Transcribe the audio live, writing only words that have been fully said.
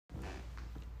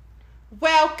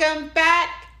Welcome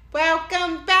back.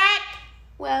 Welcome back.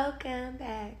 Welcome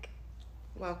back.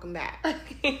 Welcome back.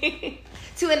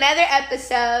 To another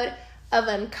episode of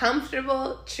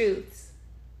Uncomfortable Truths.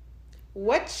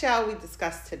 What shall we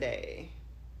discuss today?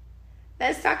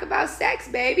 Let's talk about sex,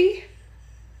 baby.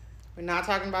 We're not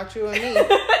talking about you and me.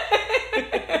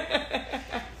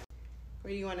 Where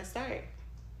do you want to start?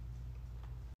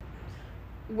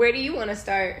 Where do you want to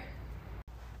start?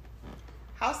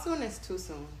 How soon is too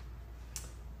soon?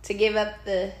 To give up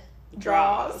the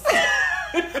draws.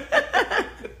 I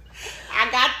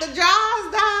got the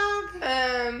draws,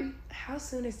 dog. How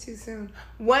soon is too soon?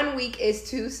 1 week is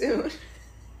too soon.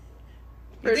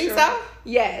 You think so?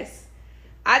 Yes.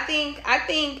 I think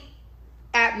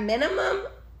at minimum,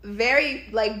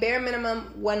 bare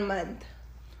minimum 1 month.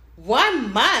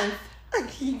 1 month?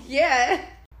 Yeah.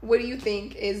 What do you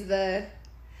think is the...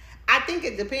 I think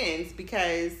it depends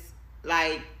because,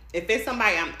 if it's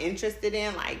somebody I'm interested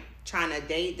in, trying to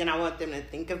date, then I want them to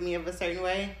think of me of a certain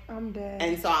way. I'm dead.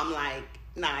 And so I'm like,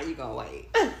 nah, you gonna wait.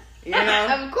 You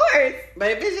know? Of course.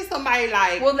 But if it's just somebody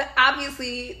Well,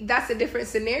 obviously, that's a different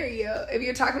scenario. If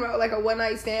you're talking about, a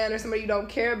one-night stand or somebody you don't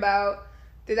care about,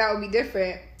 then that would be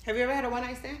different. Have you ever had a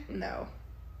one-night stand? No.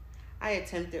 I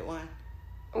attempted one.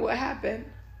 What happened?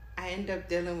 I ended up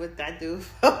dealing with that dude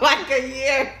for a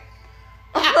year.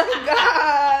 Oh my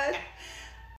God.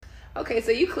 Okay,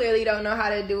 so you clearly don't know how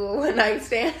to do a one-night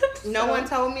stand. No one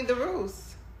told me the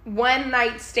rules.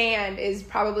 One-night stand is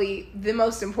probably the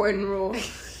most important rule.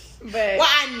 But well,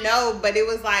 I know, but it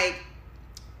was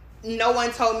no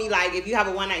one told me, if you have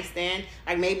a one-night stand,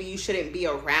 maybe you shouldn't be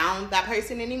around that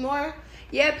person anymore.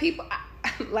 Yeah, people...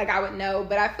 I would know,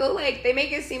 but I feel like they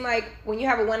make it seem like when you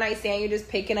have a one-night stand, you're just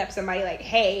picking up somebody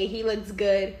hey, he looks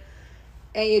good,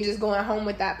 and you're just going home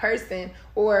with that person,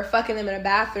 or fucking them in a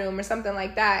bathroom or something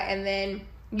like that, and then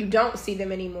you don't see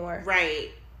them anymore. Right.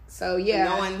 So, yeah.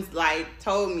 No one's,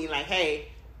 told me, hey.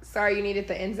 Sorry, you needed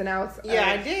the ins and outs. Yeah,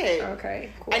 I did. Okay,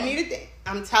 cool. I needed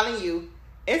I'm telling you,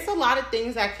 it's a lot of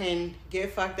things that can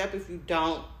get fucked up if you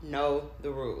don't know the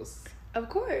rules. Of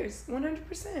course,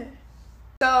 100%.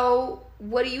 So,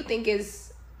 what do you think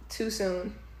is too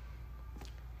soon?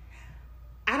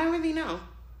 I don't really know.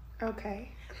 Okay.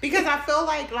 Because I feel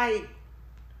I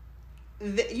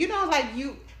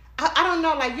don't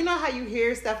know, you know how you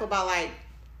hear stuff about,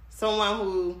 someone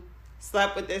who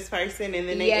slept with this person and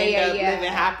then they end up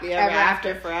living happily ever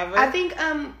after forever? I think,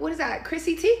 what is that?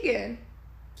 Chrissy Teigen.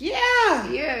 Yeah.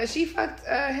 Yeah, she fucked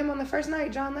him on the first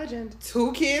night, John Legend.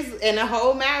 2 kids and a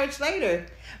whole marriage later.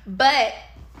 But...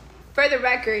 for the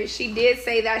record, she did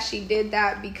say that she did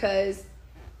that because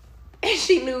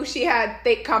she knew she had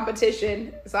thick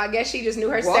competition. So I guess she just knew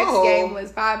her sex game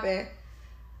was popping.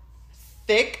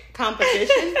 Thick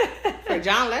competition for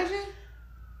John Legend?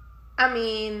 I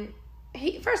mean,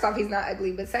 first off, he's not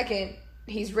ugly. But second,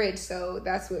 he's rich. So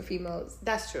that's what females...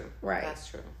 That's true. Right. That's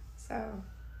true. So...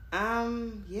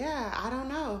 yeah, I don't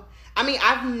know. I mean,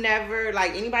 I've never,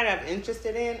 anybody I'm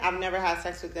interested in, I've never had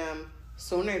sex with them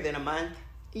sooner than a month.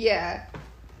 Yeah.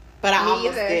 But I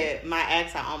almost did. My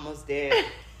ex, I almost did.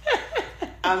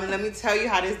 Let me tell you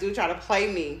how this dude tried to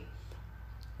play me.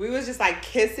 We was just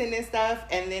kissing and stuff,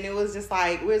 and then it was just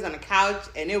we was on the couch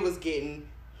and it was getting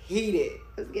heated.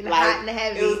 It was getting hot and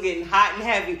heavy. It was getting hot and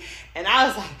heavy. And I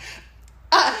was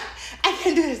I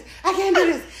can't do this. I can't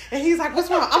do this. And he's like, what's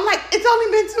wrong? I'm like, it's only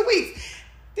been 2 weeks.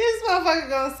 This motherfucker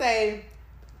gonna say,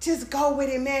 just go with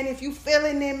it, man. If you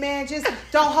feeling it, man, just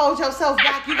don't hold yourself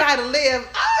back. You gotta live.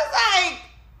 I was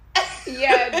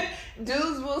yeah,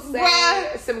 dudes will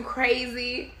say some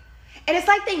crazy, and it's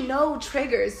they know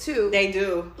triggers too. They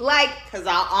do. Because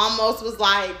I almost was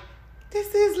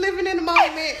this is living in the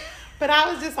moment. But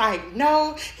I was just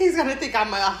no, he's gonna think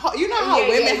I'm a. You know how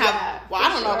women have. Well, I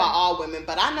don't know about all women,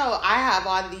 but I know I have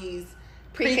all these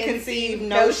preconceived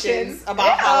notions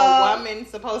about how a woman's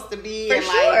supposed to be and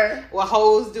what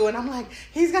hoes do, and I'm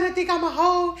he's gonna think I'm a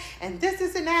hoe and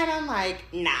this and that. I'm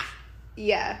nah.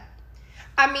 Yeah,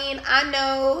 I mean, I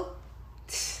know,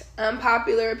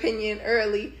 unpopular opinion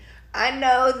early, I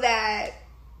know that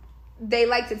they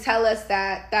like to tell us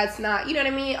that that's not, you know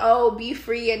what I mean? Oh, be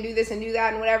free and do this and do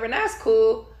that and whatever, and that's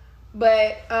cool,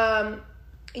 but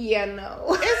yeah,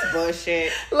 no. It's bullshit.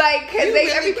 You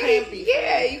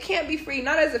can't be free.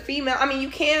 Not as a female. I mean, you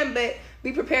can, but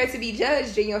be prepared to be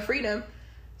judged in your freedom.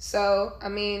 So, I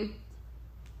mean.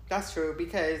 That's true,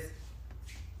 because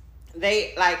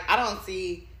they, I don't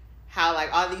see how,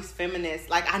 all these feminists,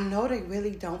 I know they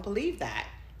really don't believe that.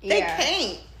 They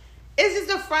can't. It's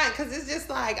just a front, because it's just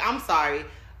I'm sorry.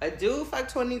 A dude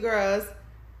fucked 20 girls,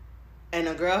 and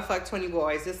a girl fucked 20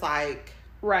 boys. It's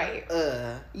Right.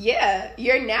 Yeah,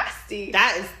 you're nasty.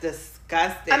 That is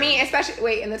disgusting. I mean,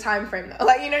 especially, in the time frame, though.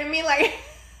 Like, you know what I mean? Like,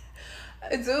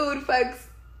 a dude fucks,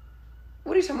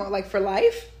 what are you talking about? Like, for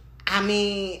life? I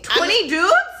mean... 20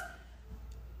 dudes?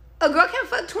 A girl can't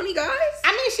fuck 20 guys?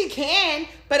 I mean, she can,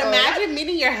 but imagine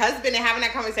meeting your husband and having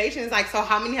that conversation. It's like, so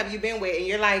how many have you been with? And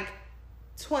you're like,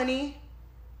 20.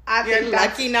 You're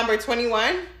lucky number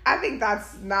 21. I think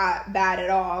that's not bad at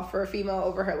all for a female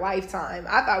over her lifetime.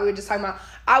 I thought we were just talking about...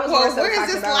 where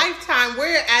is this lifetime?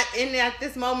 Where at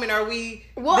this moment are we...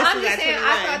 Well, I'm just saying,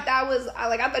 I thought that was...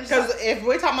 Because if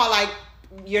we're talking about, like,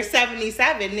 you're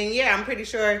 77, then yeah, I'm pretty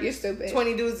sure... You're stupid.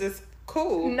 20 dudes is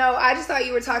cool. No, I just thought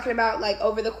you were talking about, like,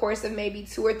 over the course of maybe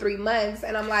 2 or 3 months,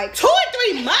 and I'm like... 2 or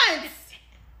 3 months?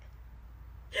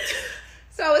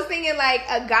 So I was thinking, like,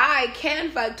 a guy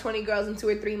can fuck 20 girls in 2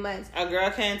 or 3 months. A girl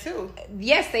can, too.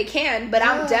 Yes, they can, but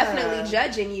I'm definitely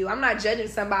judging you. I'm not judging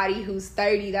somebody who's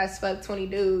 30 that's fucked 20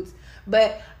 dudes.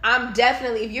 But I'm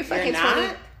definitely, if you're fucking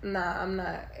 20... Nah, I'm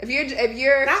not. If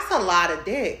you're... That's a lot of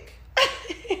dick.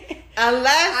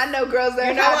 Unless... I know girls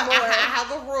that have more. I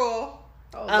have a rule.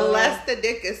 Unless the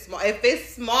dick is small. If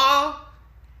it's small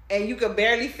and you can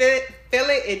barely feel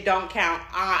it, it don't count.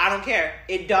 I don't care.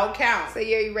 It don't count. So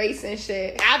you're erasing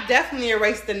shit. I've definitely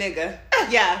erased the nigga.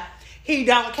 Yeah. He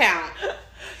don't count.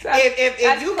 So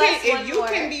if you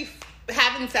can be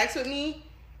having sex with me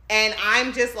and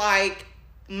I'm just like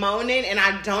moaning and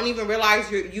I don't even realize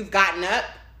you've gotten up.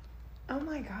 Oh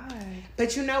my God.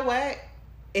 But you know what?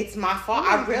 It's my fault.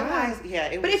 I realized,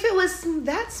 but if it was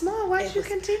that small, why'd you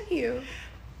continue?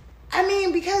 I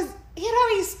mean, because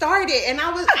he started, and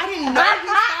I didn't know he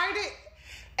started,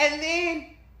 and then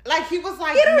like he was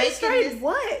like making this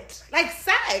what? Like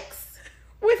sex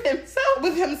with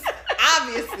himself,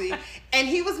 obviously, and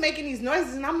he was making these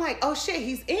noises, and I'm like, oh shit,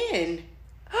 he's in.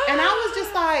 And I was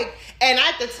just like, and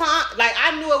at the time, like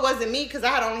I knew it wasn't me because I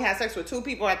had only had sex with 2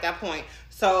 people at that point.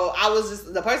 So I was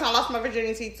just the person I lost my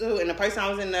virginity to, and the person I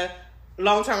was in the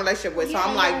long-term relationship with. So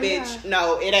I'm like, bitch,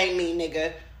 no, it ain't me,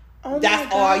 nigga. Oh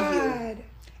that's all you.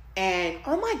 And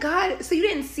oh my God, so you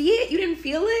didn't see it? You didn't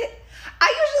feel it?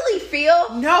 I usually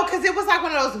feel no, because it was like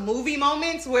one of those movie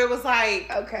moments where it was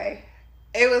like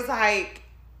it was like.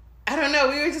 I don't know.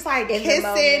 We were just like kissing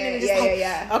and just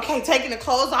okay, taking the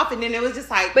clothes off, and then it was just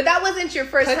like. But that wasn't your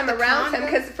first time around him,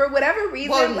 because for whatever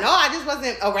reason. Well, no, I just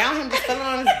wasn't around him, just feeling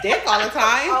on his dick all the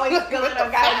time. Always feeling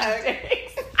on guys'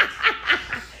 dicks.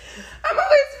 I'm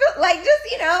always like, just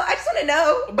I just want to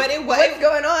know. But what's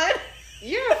going on.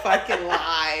 You're a fucking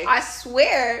lie. I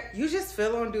swear. You just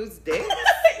feel on dudes' dicks?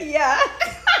 Yeah.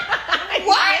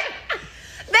 What?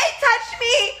 They touch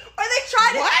me, or they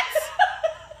try to. What?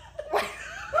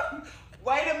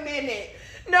 Wait a minute.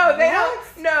 No, they don't.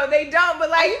 No, they don't.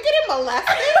 But like, are you getting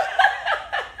molested?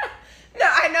 No,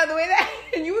 I know the way that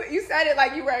you said it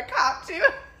like you were a cop too.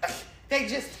 They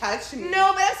just touched me.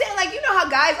 No, but I'm saying like you know how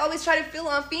guys always try to feel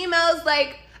on females.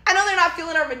 Like I know they're not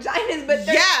feeling our vaginas, but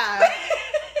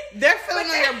they're feeling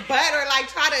on your butt or like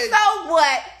try to. So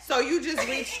what? So you just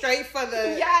reach straight for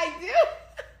the. Yeah, I do.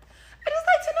 I just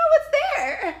like to know what's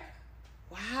there.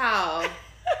 Wow.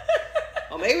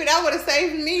 Well, maybe that would have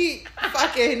saved me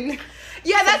fucking.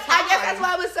 Yeah, I guess that's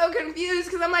why I was so confused,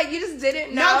 because I'm like, you just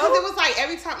didn't know. No, because it was like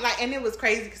every time, like, and it was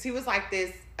crazy because he was like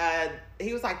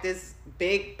this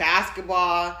big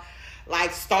basketball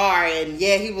like star, and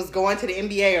he was going to the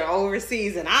NBA or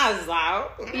overseas, and I was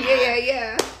like,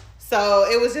 yeah. So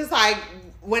it was just like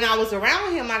when I was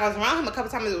around him, like I was around him a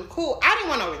couple times, it was cool. I didn't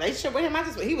want no relationship with him.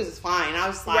 He was just fine. I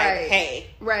was just like, hey,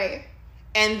 right.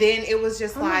 And then it was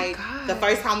just like the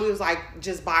first time we was like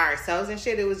just by ourselves and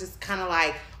shit. It was just kind of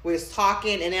like we was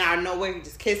talking, and then out of nowhere he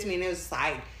just kissed me, and it was just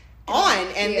like on,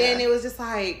 and then it was just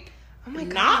like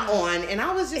not on, and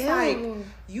I was just like,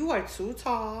 you are too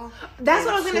tall. That's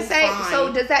what I was gonna say. Fine.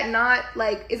 So does that not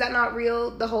is that not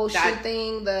real? The whole shoe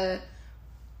thing, it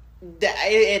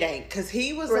ain't, because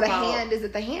he was or the hand. Is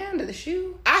it the hand or the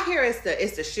shoe? I hear it's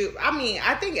the shoe. I mean,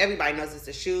 I think everybody knows it's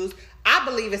the shoes. I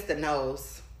believe it's the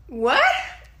nose. What?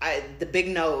 The big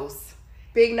nose.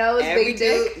 Big nose, every big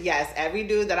dude, dick? Yes, every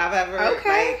dude that I've ever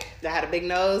that had a big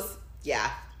nose, yeah.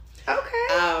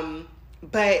 Okay.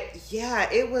 But yeah,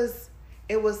 it was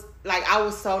like I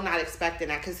was so not expecting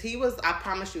that, because he was, I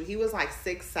promise you, he was like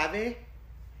 6'7",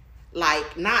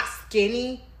 like not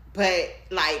skinny, but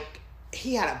like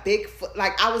he had a big foot.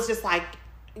 Like I was just like,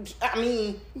 I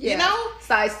mean, you know,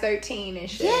 size 13 and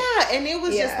shit. Yeah, and it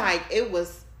was just like, it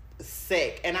was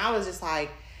sick, and I was just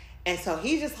like, and so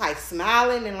he's just like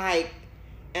smiling and like,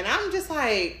 and I'm just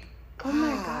like, oh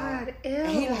my God, ew.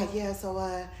 And he like, yeah, so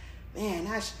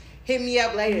man, hit me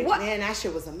up later. What? Man, that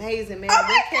shit was amazing, man. Oh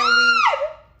my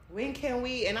God! when can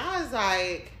we? And I was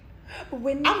like,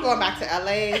 when I'm going back to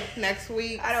LA next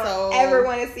week. I don't ever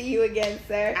want to see you again,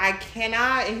 sir. I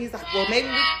cannot. And he's like, well, maybe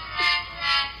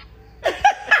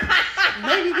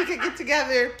we could get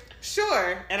together.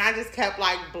 Sure. And I just kept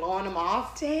like blowing him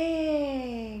off.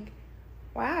 Dang.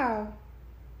 Wow.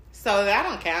 So that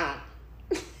don't count.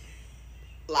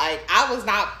 Like, I was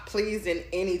not pleased in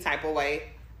any type of way.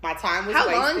 My time was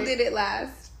wasted. How long did it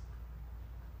last?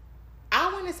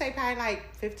 I want to say probably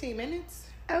like 15 minutes.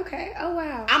 Okay. Oh,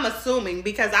 wow. I'm assuming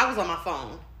because I was on my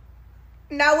phone.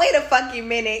 Now, wait a fucking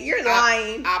minute. You're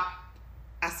lying.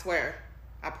 I swear.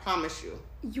 I promise you.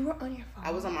 You were on your phone?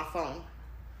 I was on my phone.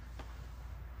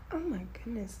 Oh, my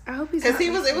goodness. I hope he's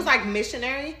because it was like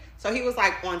missionary. So he was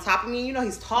like on top of me. You know,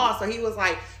 he's tall. So he was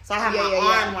like, so I had my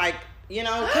arm like, you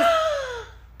know,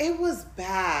 it was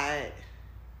bad.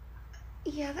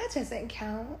 Yeah, that doesn't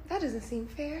count. That doesn't seem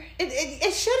fair.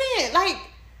 It shouldn't. Like,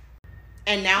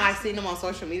 and now I seen him on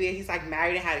social media. He's like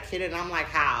married and had a kid. And I'm like,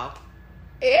 how?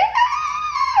 Ew!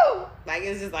 Like,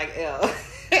 it's just like, ew.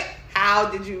 How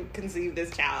did you conceive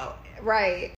this child?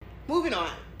 Right. Moving on.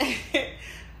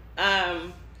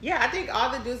 Yeah, I think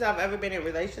all the dudes I've ever been in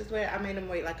relationships with, I made them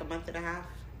wait like a month and a half.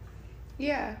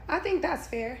 Yeah, I think that's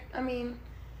fair. I mean,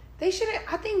 they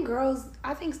shouldn't. I think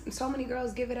so many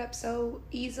girls give it up so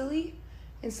easily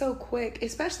and so quick,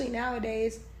 especially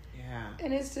nowadays. Yeah.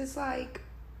 And it's just like,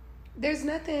 there's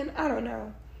nothing, I don't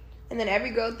know. And then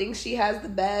every girl thinks she has the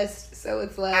best, so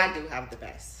it's like, I do have the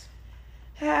best.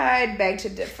 I'd beg to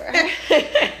differ.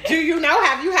 Do you know?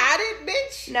 Have you had it,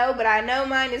 bitch? No, but I know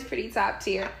mine is pretty top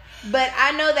tier. But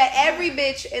I know that every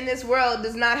bitch in this world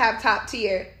does not have top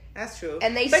tier. That's true.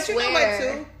 And they but swear. You know what,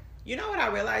 too? You know what I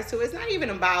realized, too? It's not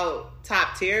even about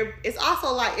top tier. It's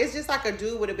also like, it's just like a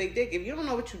dude with a big dick. If you don't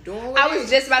know what you're doing with I was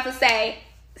just about to say,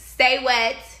 stay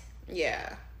wet.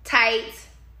 Yeah. Tight.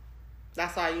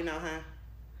 That's all you know, huh?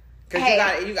 Because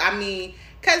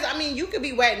you could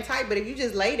be wet and tight, but if you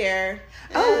just lay there.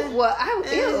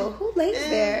 Ew. Who lays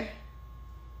there?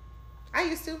 I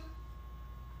used to.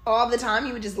 All the time?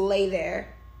 You would just lay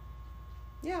there?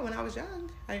 Yeah, when I was young.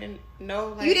 I didn't know.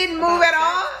 Like, you didn't move at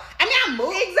all? I mean, I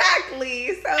moved.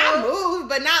 Exactly. So I moved,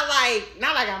 but not like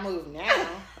I move now. I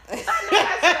know,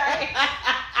 that's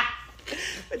right.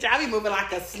 But y'all be moving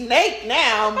like a snake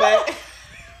now, but...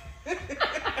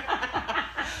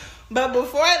 But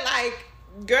before, like,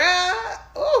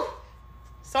 girl,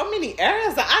 so many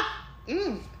areas.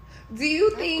 Do you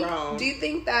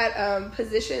think that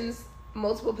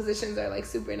multiple positions are like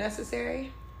super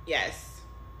necessary? Yes.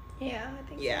 Yeah, I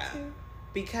think so too.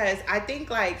 Because I think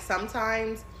like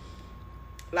sometimes,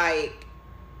 like,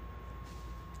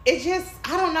 it just,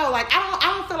 I don't know, like I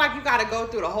don't feel like you gotta go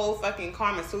through the whole fucking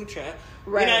Kama Sutra.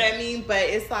 Right. You know what I mean? But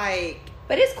it's like,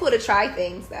 but it's cool to try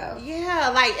things though.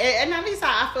 Yeah, like, and at least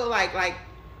I feel like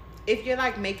if you're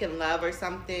like making love or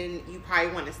something, you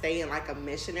probably want to stay in like a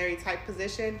missionary type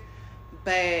position.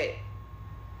 But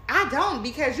I don't,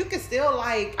 because you can still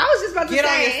like, I was just about to get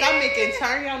on your stomach and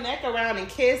turn your neck around and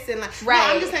kiss and like. Right.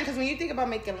 No, I'm just saying, because when you think about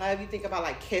making love, you think about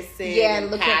like kissing,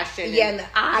 and passion, and the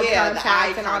eye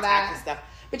contact and all that and stuff.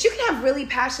 But you can have really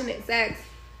passionate sex,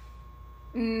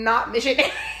 not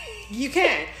missionary. You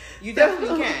can. You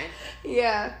definitely can.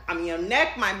 Yeah. I mean, your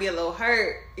neck might be a little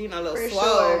hurt, a little For swole,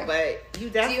 sure. but you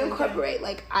definitely Do you incorporate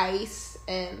like ice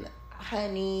and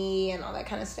honey and all that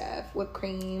kind of stuff, whipped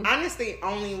cream? Honestly,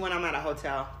 only when I'm at a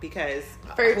hotel, because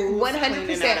for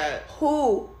 100%,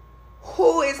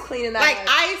 who is cleaning that? Like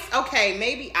ice, okay,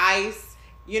 maybe ice.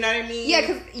 You know what I mean? Yeah,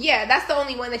 because that's the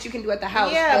only one that you can do at the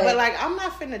house. Yeah, but like I'm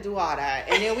not finna do all that,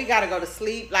 and then we gotta go to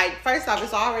sleep. Like, first off,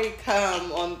 it's already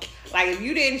come on. Like, if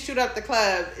you didn't shoot up the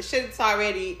club, shit's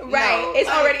already right. It's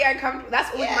like, already uncomfortable.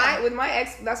 That's with my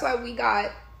ex. That's why we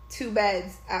got 2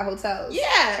 beds at hotels.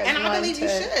 Yeah, and I believe you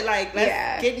should. Like,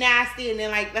 let's get nasty, and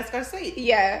then like let's go to sleep.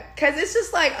 Yeah, because it's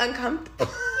just like uncomfortable.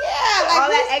 Yeah, like all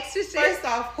that extra shit. First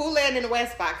off, who land in the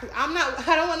west spot? Because I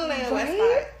don't want to land in the west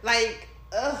spot. Like,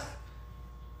 ugh.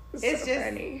 It's so just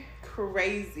funny.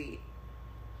 Crazy.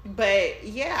 But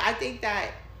yeah, I think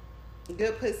that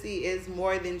good pussy is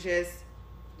more than just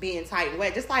being tight and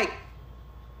wet. Just like,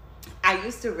 I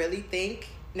used to really think,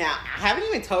 now I haven't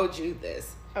even told you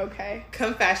this. Okay.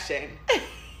 Confession.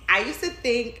 I used to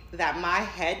think that my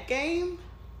head game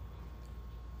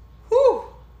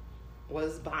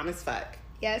was bomb as fuck.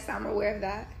 Yes, I'm aware of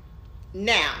that.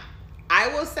 Now, I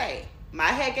will say, my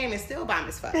head game is still bomb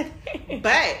as fuck.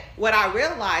 But what I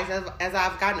realized as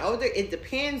I've gotten older, it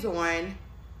depends on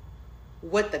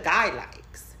what the guy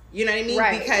likes. You know what I mean?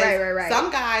 Right, because right. some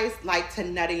guys like to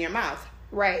nut in your mouth.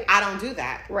 Right. I don't do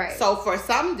that. Right. So for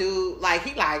some dude, like,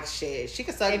 he like, shit, she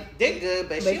can suck dick good,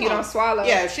 but she don't swallow.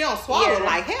 Yeah, if she don't swallow,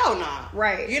 like, hell nah.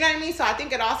 Right. You know what I mean? So I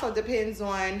think it also depends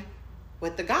on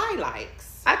what the guy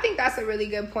likes. I think that's a really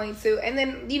good point too. And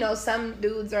then, you know, some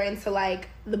dudes are into like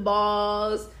the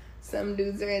balls. Some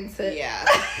dudes are into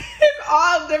it's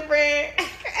all different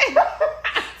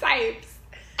types.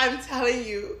 I'm telling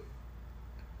you,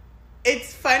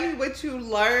 it's funny what you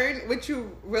learn, what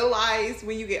you realize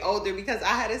when you get older, because I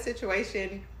had a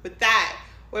situation with that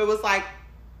where it was like,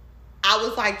 I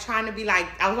was like trying to be like,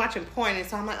 I was watching porn, and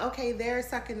so I'm like, okay, they're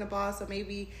sucking the ball, so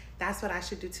maybe that's what I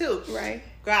should do too. Right.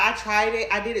 Girl, I tried it.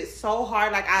 I did it so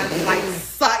hard. Like, I like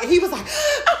sucked. He was like,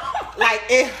 like,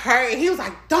 it hurt. He was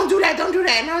like, don't do that, don't do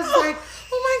that. And I was like,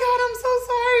 oh my God, I'm so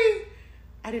sorry.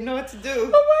 I didn't know what to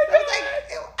do. Oh my God.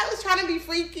 I was trying to be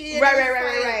freaky.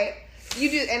 Right. You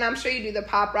do, and I'm sure you do the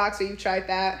pop rocks, or you've tried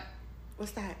that.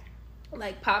 What's that?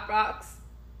 Like pop rocks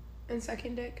and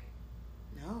sucking dick?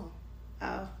 No.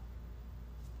 Oh.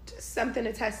 Just something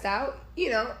to test out, you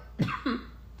know.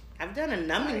 I've done a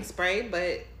numbing spray,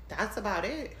 but that's about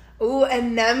it. Ooh, a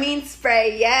numbing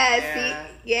spray. Yeah.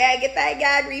 See? Yeah, get that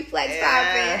gag reflex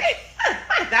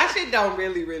popping. That shit don't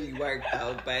really, really work,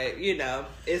 though. But, you know,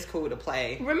 it's cool to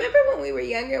play. Remember when we were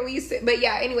younger, we used to... But,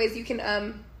 yeah, anyways, you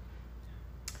can,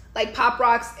 like, pop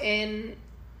rocks in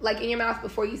your mouth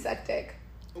before you suck dick.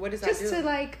 What does that do? Just to,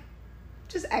 like...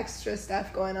 Just extra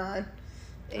stuff going on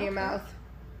in your mouth.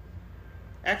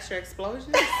 Extra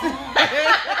explosions?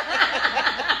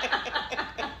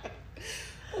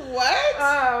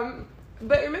 What?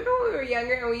 But remember when we were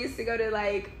younger and we used to go to,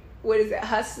 like, what is it,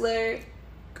 Hustler?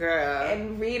 Girl.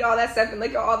 And read all that stuff and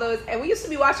look at all those. And we used to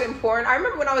be watching porn. I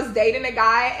remember when I was dating a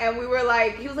guy and we were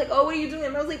like, he was like, oh, what are you doing?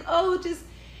 And I was like, oh, just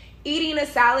eating a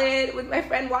salad with my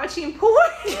friend watching porn.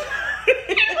 He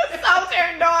was so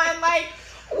turned on. Like,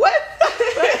 what the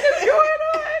fuck is going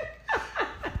on?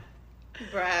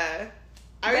 Bruh.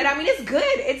 But I mean, it's good.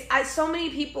 It's so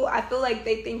many people, I feel like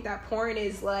they think that porn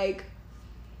is like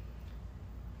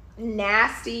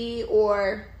nasty,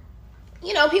 or,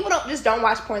 you know, people don't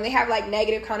watch porn. They have like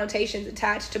negative connotations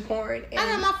attached to porn. I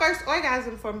had my first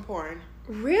orgasm from porn.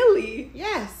 Really?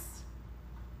 Yes.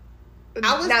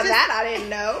 That I didn't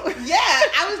know. Yeah,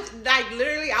 I was like,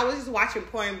 literally, I was just watching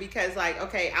porn because, like,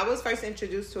 okay, I was first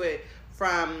introduced to it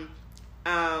from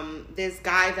this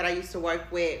guy that I used to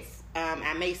work with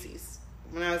at Macy's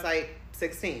when I was like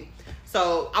 16.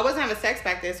 So I wasn't having sex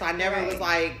back then, so I never was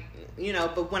like, you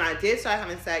know, but when I did start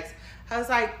having sex, I was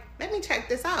like, let me check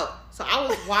this out. So I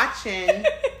was watching, and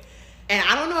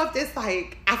I don't know if this,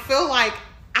 like, I feel like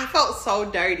I felt so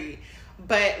dirty,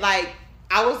 but like,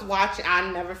 I was watching,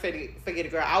 I'll never forget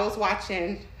it, girl. I was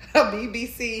watching a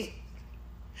BBC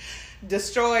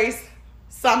Destroys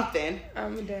something.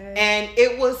 I'm dead. And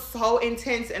it was so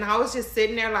intense, and I was just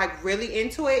sitting there like really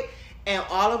into it, and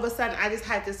all of a sudden I just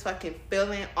had this fucking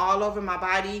feeling all over my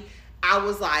body. I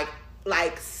was like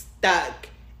stuck,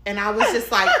 and I was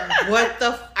just like, what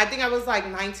the I think I was like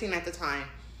 19 at the time,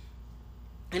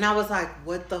 and I was like,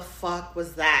 what the fuck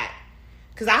was that?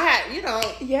 Because I had, you know,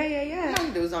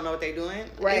 young dudes don't know what they're doing.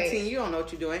 Right. 18, you don't know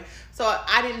what you're doing. So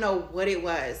I didn't know what it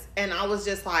was, and I was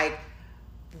just like,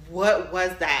 what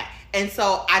was that? And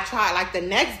so I tried, like, the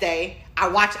next day, I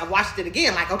watched it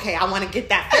again. Like, okay, I want to get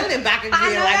that feeling back again.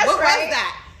 Like, what was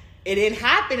that? It didn't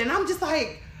happen. And I'm just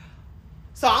like,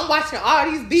 so I'm watching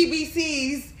all these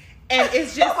BBCs, and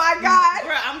it's just, oh my God.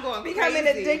 Bro, I'm going becoming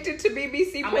crazy. addicted to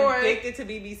BBC porn. I'm addicted to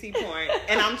BBC porn.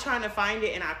 And I'm trying to find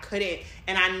it, and I couldn't.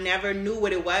 And I never knew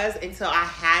what it was until I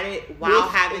had it while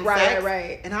having sex.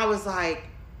 Right. And I was like,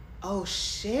 oh,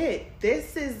 shit,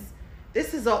 this is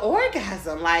an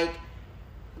orgasm. Like,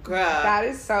 girl, that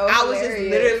is so I was hilarious. just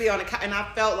literally on the couch, and I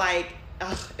felt like,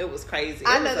 it was crazy.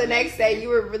 I know the next day you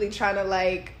were really trying to,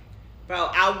 like, bro,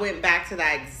 I went back to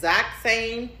that exact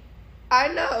same. I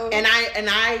know. And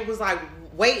I was like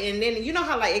waiting, and then you know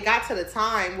how like it got to the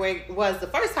time where it was the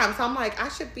first time, so I'm like,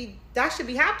 that should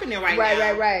be happening right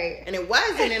now. Right. And it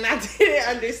wasn't, and I didn't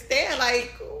understand,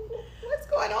 like, what's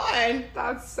going on?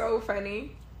 That's so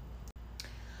funny.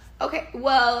 Okay,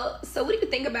 well, so what do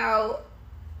you think about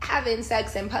having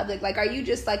sex in public? Like, are you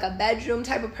just like a bedroom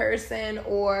type of person,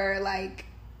 or like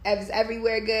is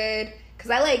everywhere good?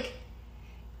 Because I like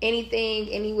anything,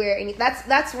 anywhere,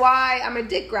 that's why I'm a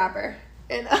dick grabber.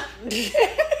 And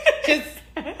just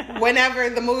whenever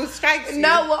the mood strikes you.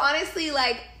 No, well, honestly,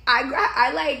 like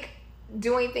I like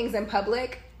doing things in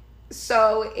public,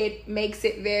 so it makes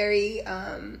it very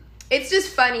it's just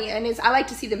funny, and I like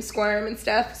to see them squirm and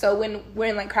stuff. So when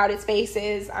we're in like crowded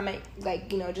spaces, I might,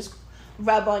 like, you know, just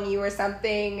rub on you or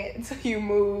something until you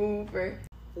move. Or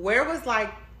where was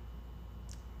like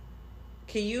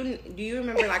do you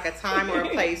remember like a time or a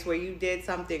place where you did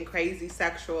something crazy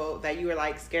sexual that you were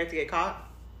like scared to get caught?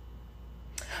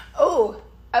 Oh,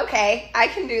 okay. I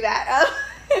can do that.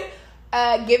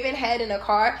 Giving head in a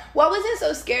car. Well, I wasn't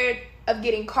so scared of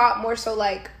getting caught, more so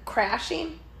like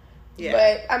crashing. Yeah.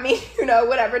 But I mean,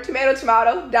 whatever.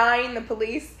 Tomato, dying, the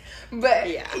police. But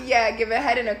yeah, giving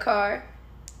head in a car.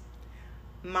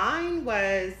 Mine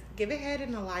was giving head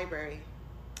in the library.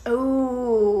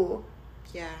 Ooh.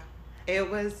 Yeah. It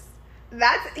was.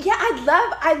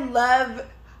 I love.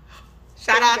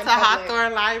 Shout out to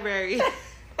Hawthorne Library.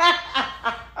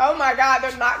 Oh my God,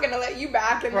 they're not gonna let you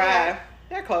back in there.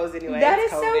 They're closed anyway. That is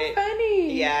so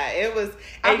funny. Yeah, it was.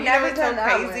 I've never done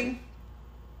that crazy. One.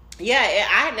 Yeah,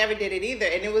 I never did it either,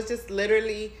 and it was just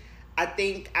literally. I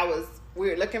think we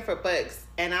were looking for books,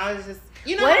 and I was just, oh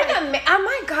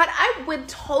my God, I would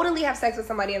totally have sex with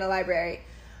somebody in the library.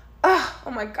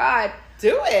 Oh my God.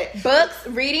 Do it. Books,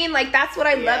 reading, like that's what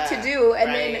I love to do.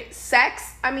 And then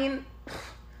sex, I mean,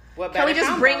 can we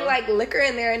just bring like liquor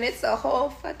in there and it's a whole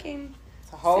fucking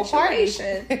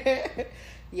situation. Party.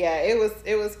 Yeah,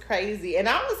 it was crazy. And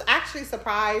I was actually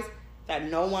surprised that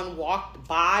no one walked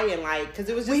by and like, because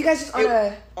it was just, were you guys just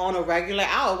on a regular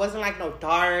hour. It wasn't like no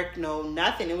dark, no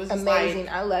nothing. It was just amazing.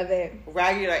 Like I love it.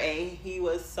 Regular, and he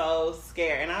was so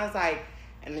scared. And I was like,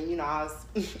 and then I was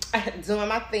doing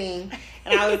my thing,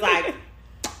 and I was like,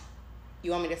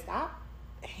 "You want me to stop?"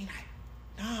 And he's like,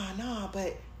 "No,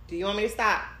 but do you want me to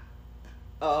stop?"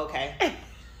 Oh, okay,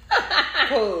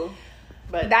 cool.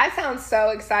 But that sounds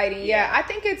so exciting. Yeah, I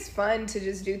think it's fun to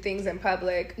just do things in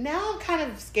public. Now I'm kind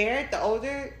of scared. The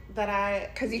older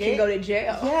that because you can go to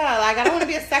jail. Yeah, like I don't want to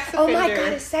be a sex offender. Oh my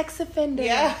God, a sex offender.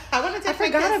 Yeah, I want to take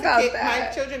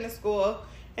my children to school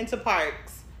and to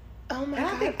parks. Oh my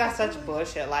God, I think that's such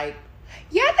bullshit. Like,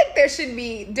 yeah, I think there should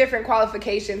be different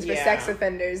qualifications for sex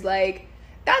offenders. Like,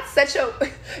 that's such a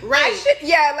right.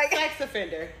 Like sex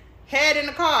offender, head in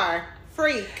the car.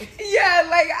 Freak. Yeah,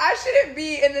 like I shouldn't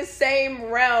be in the same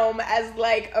realm as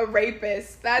like a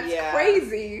rapist. That's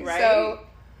crazy. Right? So,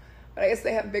 but I guess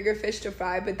they have bigger fish to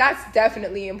fry. But that's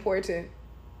definitely important.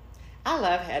 I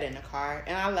love head in the car,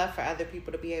 and I love for other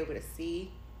people to be able to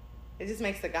see. It just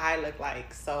makes the guy look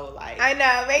like so like. I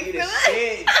know, makes you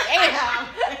it look.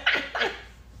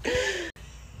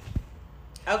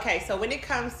 Damn. Okay, so when it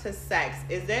comes to sex,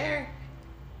 is there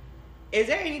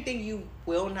anything you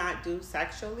will not do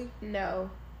sexually?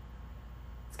 No.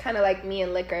 It's kind of like me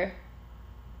and liquor.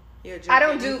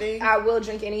 I will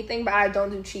drink anything, but I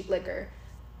don't do cheap liquor.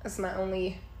 That's my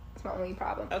only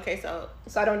problem. Okay, so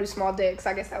I don't do small dicks.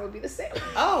 I guess that would be the same.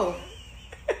 Oh.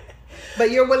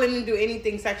 But you're willing to do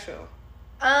anything sexual?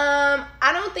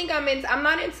 I don't think I'm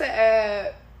not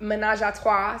into menage a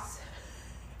trois.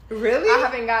 Really? I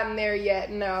haven't gotten there yet.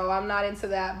 No, I'm not into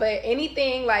that. But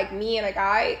anything like me and a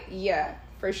guy, yeah,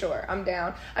 for sure. I'm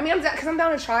down. I mean, because I'm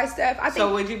down to try stuff.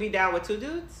 So would you be down with 2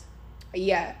 dudes?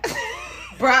 Yeah.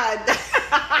 Bruh.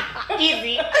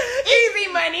 Easy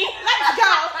money. Let's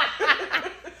go.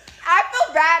 I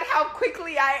feel bad how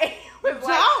quickly I was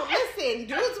listen.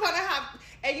 Dudes want to have,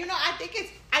 and I think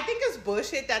it's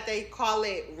bullshit that they call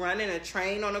it running a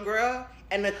train on a girl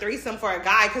and a threesome for a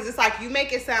guy, because it's like you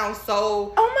make it sound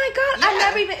so. Oh my God! I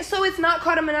never even. So it's not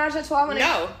called a menage a trois.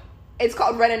 No. It's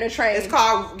called running a train. It's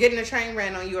called getting a train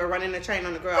ran on you or running a train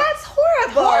on a girl. That's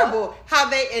horrible.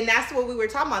 And that's what we were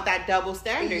talking about, that double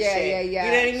standard shit. Yeah. You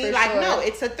know what I mean? Like, no,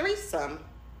 it's a threesome.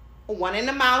 One in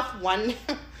the mouth, one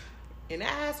in the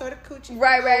ass or the coochie.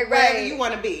 Right. Wherever you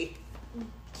want to be.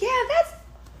 Yeah, that's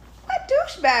what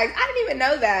douchebags. I didn't even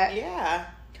know that. Yeah.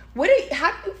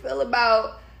 How do you feel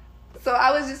about... So I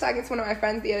was just talking to one of my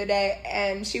friends the other day,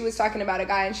 and she was talking about a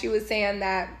guy, and she was saying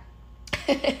that...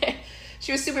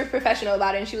 She was super professional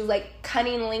about it, and she was like,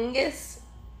 cunnilingus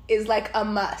is like a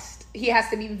must. He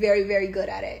has to be very, very good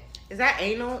at it. Is that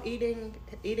anal eating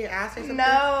ass or something?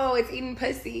 No, it's eating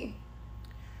pussy.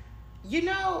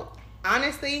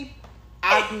 Honestly,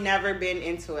 I've never been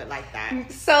into it like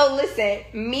that. So listen,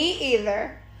 me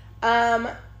either.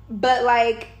 But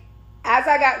like,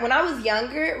 when I was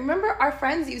younger, remember our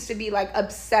friends used to be like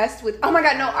obsessed with, oh my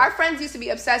God, no, our friends used to be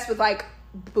obsessed with like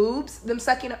boobs, them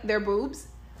sucking up their boobs.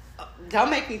 Don't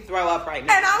make me throw up right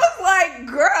now. And I was like,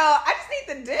 girl, I just need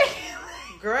the dick.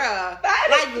 Girl.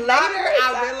 Like later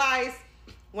I realized,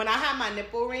 when I had my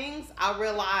nipple rings, I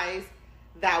realized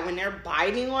that when they're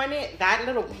biting on it, that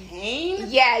little pain.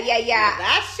 Yeah.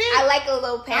 That shit. I like a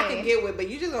little pain. I can get with, but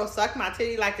you just gonna suck my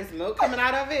titty like there's milk coming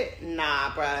out of it?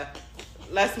 Nah, bruh.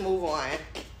 Let's move on.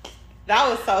 That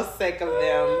was so sick of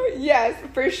them. Yes,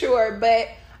 for sure. But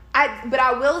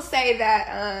I will say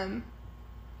that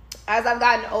as I've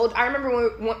gotten old, I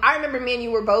remember me and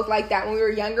you were both like that when we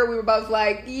were younger. We were both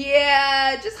like,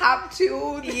 yeah, just hop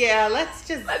to. Yeah, let's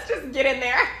just get in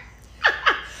there.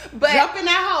 But jump in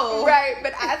that hole. Right,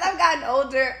 but as I've gotten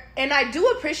older, and I do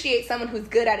appreciate someone who's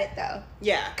good at it though.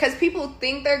 Yeah. Because people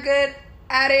think they're good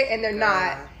at it and they're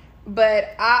not.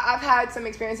 But I've had some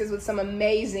experiences with some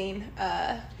amazing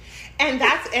and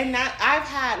that I've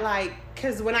had like,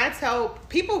 because when I tell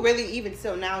people, really even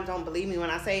still now don't believe me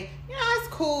when I say, it's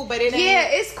cool, but it ain't. Yeah,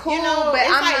 it's cool, but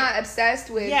I'm like, not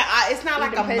obsessed with. Yeah, it's not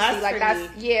like a must like for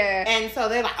that's, me. Yeah. And so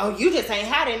they're like, oh, you just ain't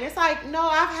had it. And it's like, no,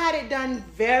 I've had it done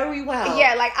very well.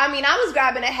 Yeah, like, I mean, I was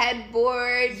grabbing a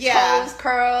headboard, toes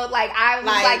curled, like, I was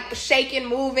like shaking,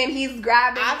 moving, he's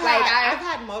grabbing. I've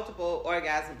had multiple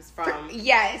orgasms from.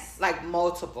 Yes. Like,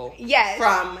 multiple. Yes.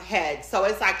 From head. So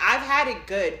it's like, I've had it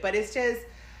good, but it's just.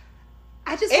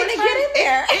 I just want to get in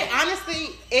there.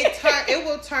 It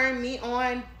will turn me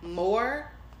on more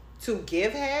to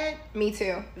give head. Me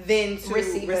too. Than to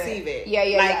receive it. Yeah,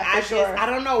 like, I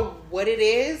don't know what it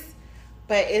is,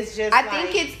 but it's just.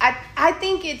 I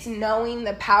think it's knowing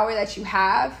the power that you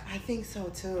have. I think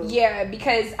so too. Yeah,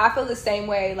 because I feel the same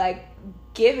way. Like,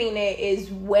 giving it is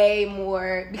way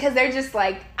more, because they're just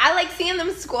like, I like seeing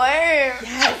them squirm.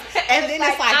 Yes. And then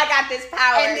it's like, I got this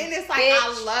power. And then it's like, bitch.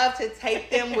 I love to take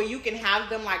them where you can have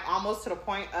them like almost to the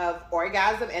point of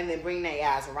orgasm and then bring their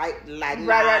ass right. Like,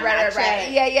 right.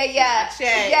 Yeah. Yeah,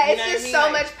 it's just so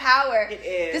much power. It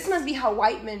is. This must be how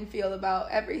white men feel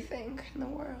about everything in the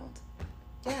world.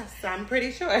 Yes, I'm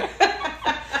pretty sure.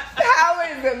 Power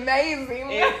is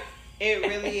amazing. It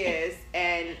really is.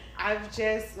 And I've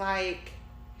just like,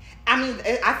 I mean,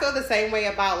 I feel the same way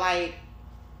about like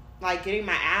getting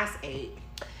my ass ate.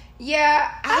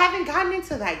 Yeah. I haven't gotten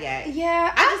into that yet.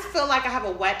 Yeah. I just feel like I have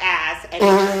a wet ass and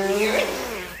it's weird.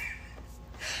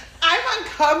 I'm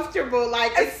uncomfortable.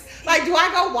 Like, it's like, do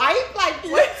I go wipe? Like,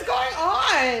 what's going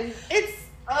on? It's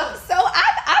so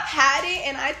I've had it,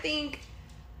 and I think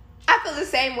I feel the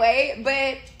same way.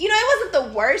 But it wasn't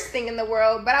the worst thing in the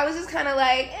world. But I was just kind of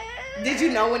like, Did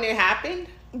you know when it happened?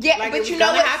 Yeah, like, but you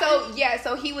know what?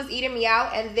 So he was eating me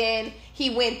out, and then he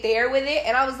went there with it,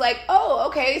 and I was like, oh,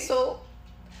 okay. So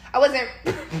I wasn't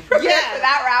prepared for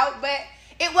that route, but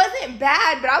it wasn't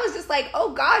bad. But I was just like,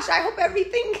 oh gosh, I hope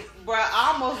everything. Bro,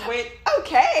 I almost went.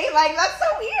 Okay, like, that's so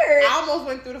weird. I almost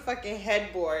went through the fucking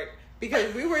headboard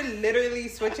because we were literally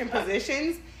switching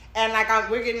positions, and like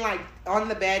we're getting like on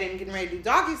the bed and getting ready to do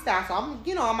doggy style. So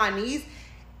I'm on my knees,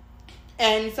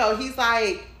 and so he's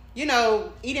like,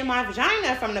 eating my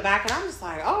vagina from the back, and I'm just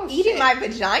like, oh, eating my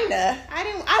vagina. I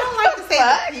don't like to say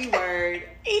the P word.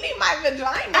 Eating my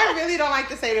vagina. I really don't like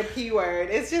to say the P word.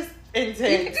 It's just intense.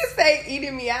 You can just say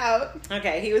eating me out.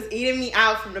 Okay, he was eating me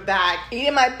out from the back.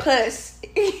 Eating my puss.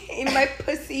 Eating my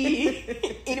pussy.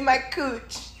 Eating my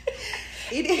cooch.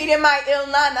 Eating my il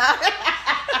nana.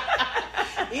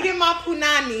 Eating my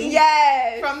punani.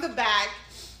 Yes. From the back.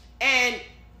 And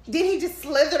then he just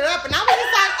slithered up, and I was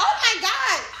just like, oh my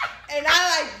God. And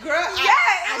I like, girl,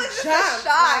 it was just jumped. A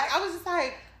shock. Like, I was just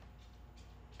like,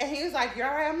 and he was like, you're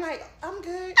all right? I'm like, I'm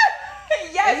good.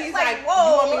 Yes, and he's like,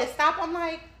 whoa. You want me to stop? I'm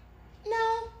like,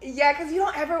 no. Yeah, because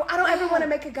I don't ever want to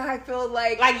make a guy feel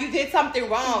like you did something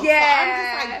wrong. Yeah. So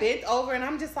I'm just like bent over, and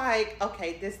I'm just like,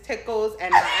 okay, this tickles,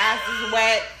 and my ass is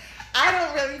wet. I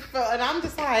don't really feel, and I'm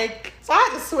just like, so I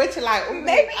had to switch it, like, ooh,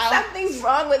 maybe something's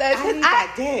wrong with us. I need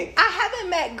that dick. I haven't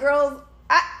met girls.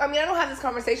 I mean, I don't have this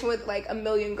conversation with like a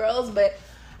million girls, but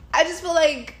I just feel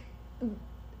like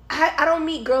I don't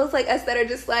meet girls like us that are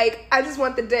just like, I just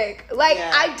want the dick. Like,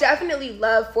 I definitely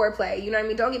love foreplay. You know what I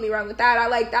mean? Don't get me wrong with that. I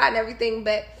like that and everything,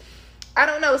 but I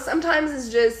don't know. Sometimes it's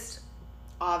just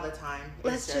all the time.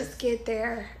 Let's just get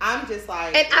there. I'm just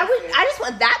like, and I just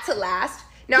want that to last.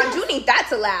 Now, I do need that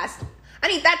to last. I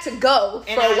need that to go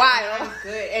for a while. I'm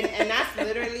good. And that's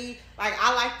literally, like,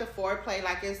 I like the foreplay.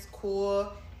 Like, it's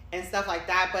cool and stuff like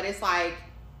that. But it's like,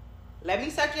 let me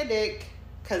suck your dick.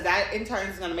 Because that, in turn,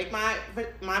 is going to make my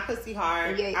pussy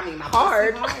hard. Yeah, I mean, my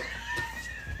hard. pussy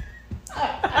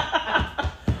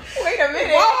hard. Wait a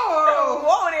minute. Whoa.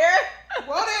 Whoa there.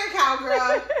 Whoa there,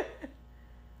 cowgirl.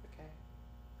 Okay.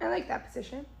 I like that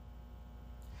position.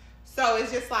 So,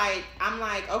 it's just like, I'm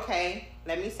like, okay,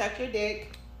 let me suck your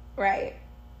dick. Right.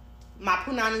 My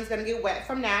punani's going to get wet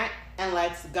from that. And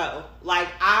let's go. Like,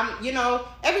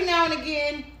 every now and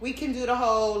again, we can do the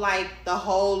whole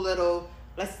little,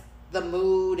 the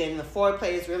mood and the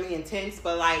foreplay is really intense,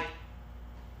 but like,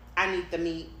 I need the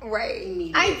meat. Right.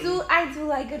 Immediately. I do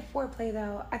like good foreplay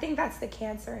though. I think that's the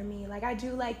cancer in me. Like, I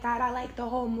do like that. I like the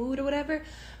whole mood or whatever.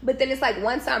 But then it's like,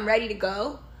 once I'm ready to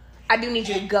go, I do need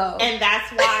you to go. And that's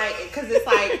why, because it's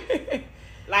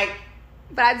like,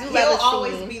 But I do love He'll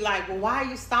always be like, well, why are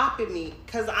you stopping me?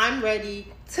 Because I'm ready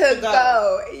to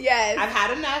go. Yes. I've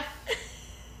had enough.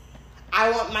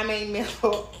 I want my main meal.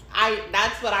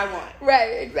 That's what I want.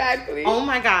 Right, exactly. Oh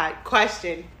my God.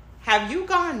 Question. Have you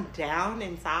gone down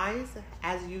in size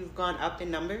as you've gone up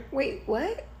in number? Wait,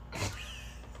 what?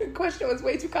 The question was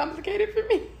way too complicated for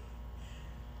me.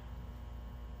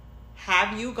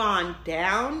 Have you gone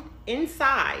down in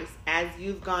size as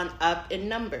you've gone up in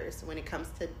numbers when it comes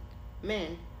to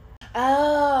men?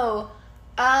 Oh,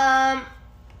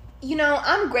 you know,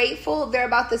 I'm grateful they're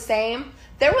about the same.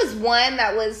 There was one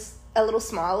that was a little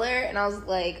smaller, and I was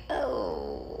like,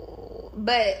 oh,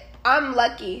 but I'm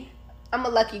lucky. I'm a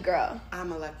lucky girl.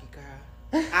 I'm a lucky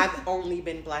girl. I've only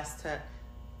been blessed to.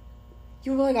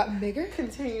 You really got bigger?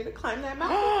 Continue to climb that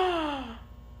mountain.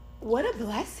 What a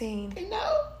blessing. I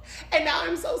know. And now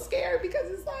I'm so scared because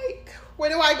it's like, where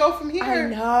do I go from here? I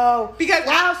know. Because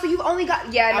wow, so you've only got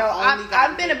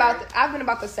I've been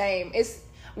about the same. It's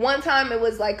one time it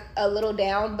was like a little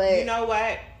down, but you know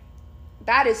what?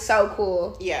 That is so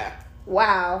cool. Yeah.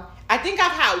 Wow. I think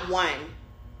I've had one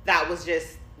that was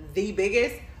just the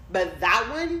biggest, but that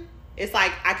one, it's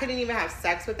like I couldn't even have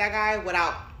sex with that guy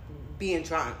without being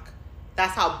drunk.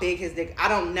 That's how big his dick. I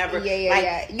don't never.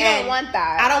 Yeah. You don't want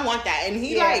that. I don't want that. And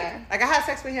he like I had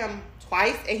sex with him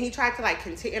twice, and he tried to like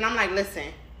continue. And I'm like, listen,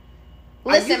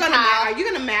 are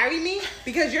you gonna marry me?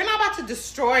 Because you're not about to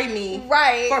destroy me,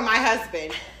 right? For my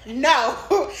husband, no.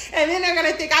 And then they're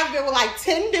gonna think I've been with like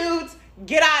 10 dudes.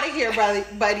 Get out of here,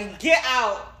 buddy. Get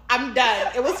out. I'm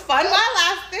done. It was fun while it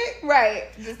lasted. Right.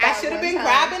 I should have been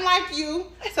grabbing like you,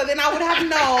 so then I would have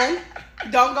known.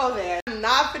 Don't go there. I'm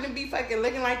not finna be fucking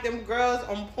looking like them girls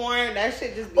on porn. That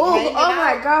shit just be hanging out.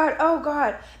 My God. Oh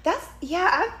God. That's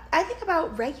I think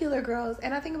about regular girls,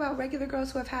 and I think about regular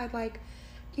girls who have had like,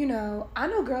 you know, I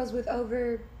know girls with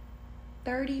over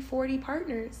 30, 40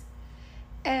 partners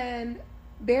and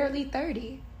barely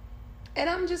 30. And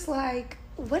I'm just like,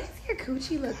 what does your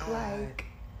coochie look like?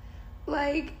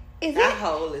 Like, that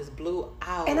hole is blue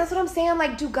out. And that's what I'm saying.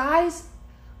 Like, do guys,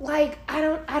 like, I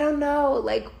don't know.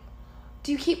 Like,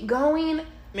 do you keep going?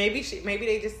 Maybe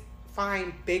they just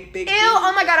find big. Ew!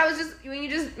 Oh my God! When you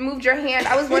just moved your hand,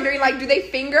 I was wondering, like, do they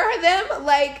finger them?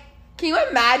 Like, can you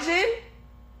imagine?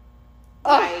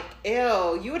 Like,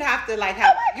 ew! You would have to like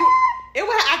have It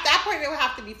would at that point it would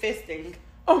have to be fisting.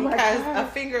 Oh my God! Because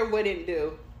a finger wouldn't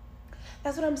do.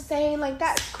 That's what I'm saying. Like,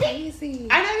 that's crazy.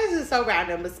 I know this is so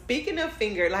random, but speaking of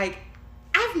finger, like,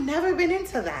 I've never been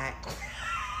into that.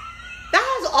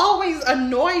 That has always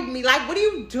annoyed me. Like, what are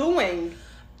you doing?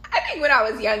 I think when I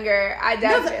was younger, I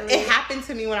definitely... It happened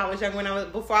to me when I was young.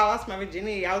 Before I lost my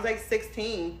virginity, I was like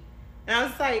 16. And I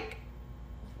was like,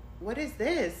 what is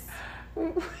this?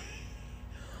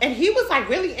 And he was like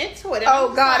really into it. And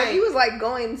oh God, like, he was like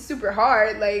going super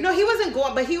hard. Like, no, he wasn't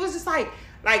going, but he was just like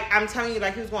I'm telling you,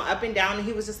 like, he was going up and down, and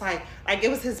he was just like it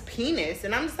was his penis,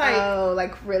 and I'm just like, oh,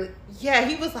 like, really? Yeah,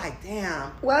 he was like,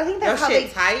 damn. Well, I think that's your how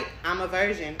shit tight. I'm a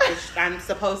virgin. I'm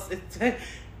supposed to.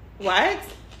 What?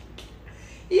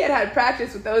 He had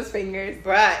practice with those fingers,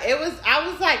 bruh. I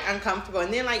was like uncomfortable,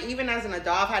 and then like even as an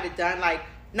adult, I've had it done like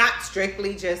not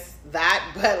strictly just that,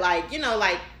 but like, you know,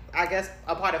 like I guess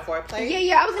a part of foreplay.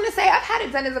 Yeah. I was gonna say I've had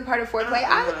it done as a part of foreplay.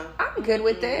 I'm good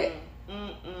with it.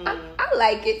 I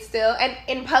like it still, and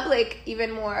in public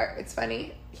even more. It's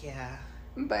funny. Yeah.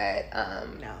 But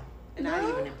no, not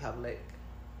even in public.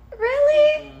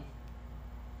 Really? Mm-mm.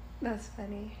 That's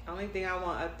funny. Only thing I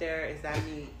want up there is that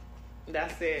meat.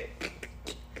 That's it.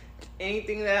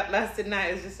 Anything that less than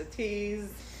that is just a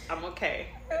tease. I'm okay.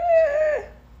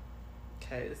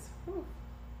 Cause,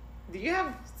 do you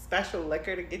have special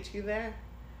liquor to get you there,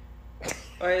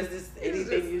 or is this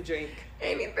anything you drink?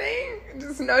 Anything,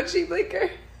 just no cheap liquor.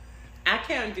 I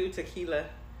can't do tequila.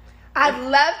 I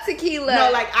love tequila. No,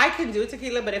 like I can do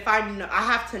tequila, but if I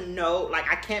have to know, like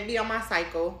I can't be on my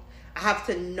cycle. I have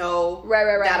to know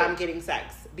that I'm getting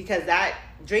sex, because that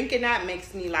drinking that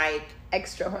makes me like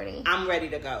extra horny. I'm ready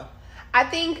to go. I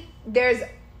think there's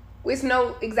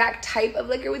no exact type of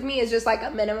liquor with me. It's just like a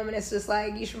minimum, and it's just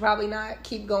like you should probably not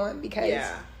keep going, because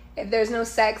if there's no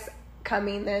sex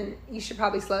coming, then you should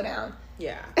probably slow down.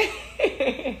 Yeah.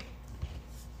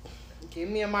 Give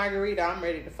me a margarita. I'm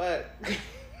ready to fuck.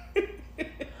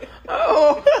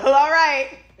 Oh, all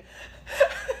right.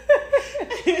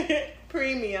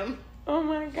 Premium. Oh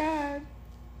my God.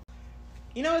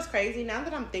 You know what's crazy? Now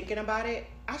that I'm thinking about it,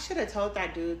 I should have told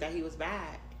that dude that he was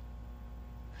bad.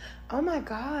 Oh my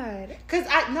God. Because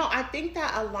I think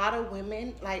that a lot of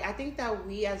women, like, I think that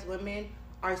we as women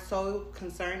are so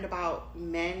concerned about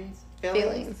men's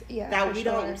feelings yeah, that we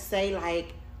don't say,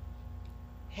 like,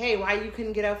 hey, why you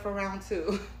couldn't get up for round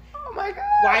 2? Oh my God.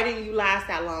 Why didn't you last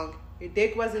that long? Your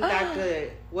dick wasn't that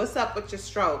good. What's up with your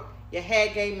stroke? Your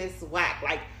head game is whack.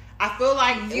 Like, I feel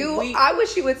like I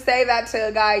wish you would say that to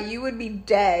a guy. You would be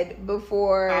dead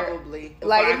before. Probably. Before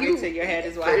like, I get to your head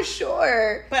is whack. For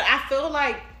sure. But I feel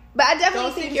like. But I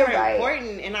definitely think you're right.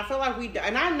 Important, and I feel like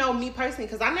and I know me personally,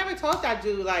 because I never told that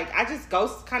dude, like, I just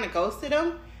kind of ghosted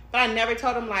him, but I never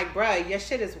told him, like, bruh, your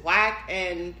shit is whack,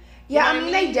 and. Yeah, I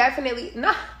mean, they definitely.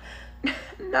 Not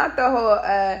the whole,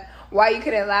 why you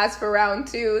couldn't last for round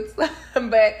 2.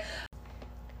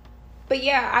 But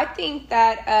yeah, I think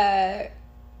that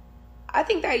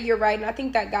you're right, and I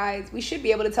think that guys, we should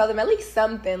be able to tell them at least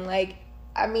something. Like,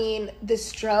 I mean, the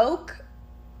stroke,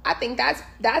 I think that's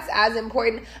as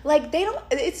important. Like, they don't,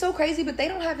 it's so crazy, but they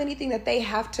don't have anything that they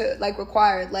have to, like,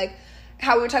 require. Like,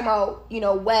 how we were talking about, you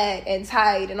know, wet and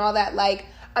tight and all that. Like,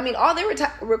 I mean, all they were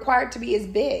required to be is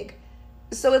big.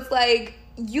 So it's like,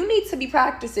 you need to be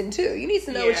practicing too. You need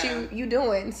to know what you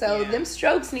doing. So them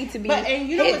strokes need to be and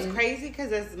you know what's crazy?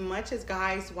 Because as much as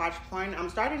guys watch porn, I'm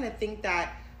starting to think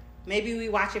that maybe we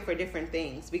watch it for different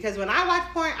things. Because when I watch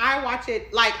porn, I watch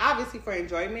it, like, obviously for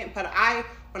enjoyment. But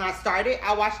when I started,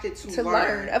 I watched it to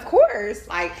learn. Of course.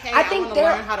 Like, hey, I want to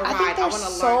learn how to ride. I think they're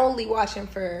solely watching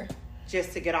for.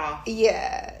 Just to get off.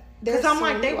 Yeah. Because I'm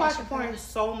like, they watch porn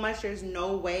so much, there's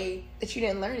no way that you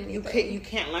didn't learn anything. You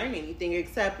can't learn anything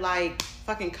except, like,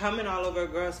 fucking coming all over a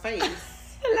girl's face.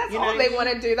 That's all they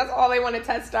want to do. That's all they want to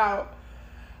test out.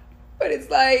 But it's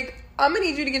like, I'm going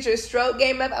to need you to get your stroke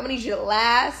game up. I'm going to need you to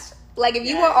last. Like, if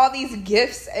you want all these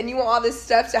gifts and you want all this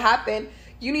stuff to happen,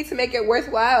 you need to make it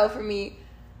worthwhile for me.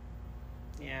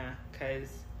 Yeah, because...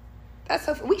 That's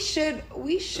so. We should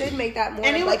make that more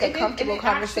like a comfortable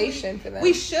conversation for them.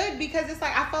 We should, because it's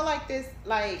like, I feel like this,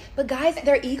 like. But guys,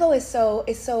 their ego is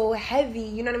so heavy.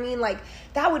 You know what I mean? Like,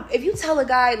 that would, if you tell a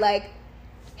guy, like,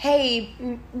 hey,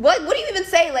 what do you even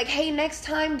say? Like, hey, next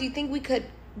time, do you think we could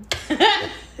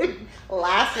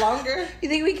last longer? You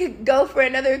think we could go for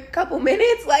another couple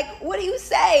minutes? Like, what do you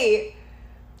say?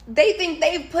 They think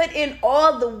they've put in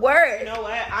all the work. You know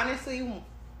what? Honestly,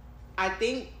 I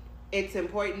think it's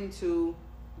important to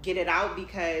get it out,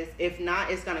 because if not,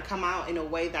 it's going to come out in a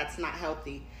way that's not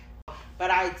healthy.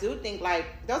 But I do think, like,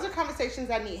 those are conversations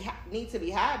that need to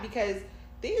be had, because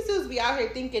these dudes be out here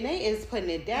thinking they is putting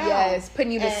it down. Yes,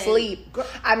 putting you to sleep.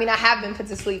 I mean, I have been put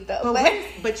to sleep, though.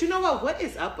 But you know what? What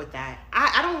is up with that?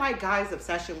 I don't like guys'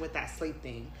 obsession with that sleep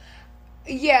thing.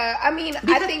 Yeah, I mean,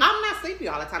 because I think I'm not sleepy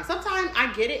all the time. Sometimes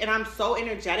I get it and I'm so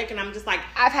energetic and I'm just like,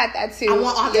 I've had that too. I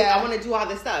want all this. I want to do all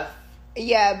this stuff.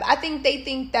 Yeah, I think they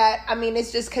think that, I mean,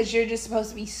 it's just because you're just supposed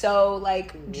to be so,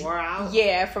 like, wore out.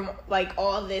 Yeah, from, like,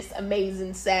 all this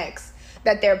amazing sex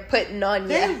that they're putting on you.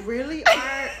 They really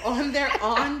are on their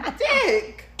own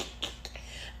dick.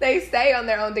 They stay on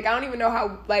their own dick. I don't even know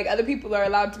how, like, other people are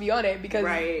allowed to be on it, because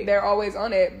they're always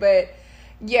on it. But,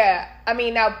 yeah, I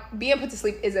mean, now, being put to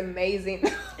sleep is amazing.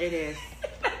 It is.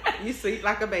 You sleep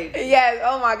like a baby. Yes,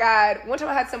 oh my God. One time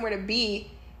I had somewhere to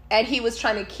be, and he was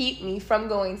trying to keep me from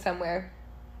going somewhere.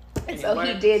 And so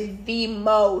he did the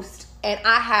most. And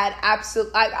I had I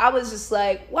was just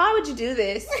like, why would you do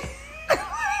this? Like,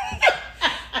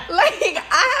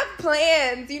 I have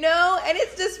plans, you know? And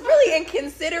it's just really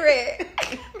inconsiderate.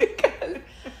 Because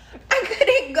I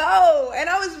couldn't go. And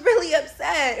I was really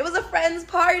upset. It was a friend's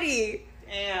party.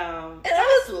 Damn. And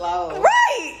I was low.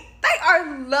 Right. They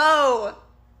are low.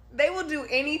 They will do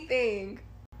anything.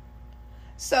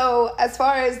 So, as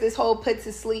far as this whole put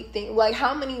to sleep thing, like,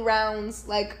 how many rounds,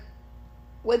 like,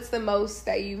 what's the most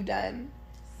that you've done?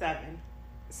 7.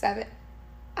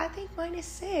 I think mine is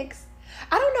 6.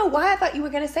 I don't know why I thought you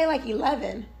were going to say, like,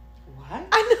 11. What?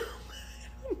 I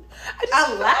know.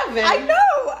 11? I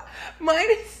know.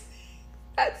 Mine is 6.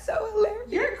 That's so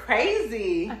hilarious. You're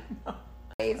crazy. I know.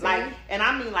 Crazy. Like, and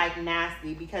I mean, like,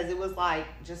 nasty, because it was, like,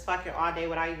 just fucking all day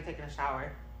without even taking a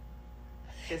shower.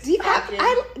 Do you have to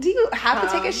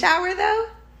take a shower, though?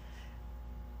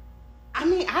 I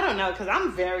mean, I don't know, because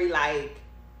I'm very, like,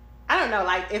 I don't know,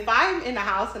 like, if I'm in the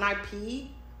house and I pee,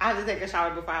 I have to take a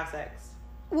shower before I have sex.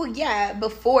 Well, yeah,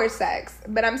 before sex.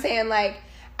 But I'm saying, like,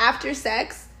 after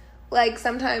sex, like,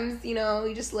 sometimes, you know,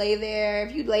 you just lay there.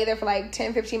 If you lay there for, like,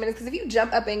 10, 15 minutes, because if you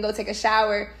jump up and go take a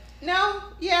shower. No.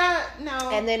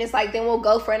 And then it's like, then we'll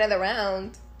go for another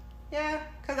round. Yeah,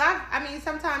 because I mean,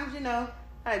 sometimes, you know,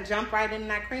 I jump right in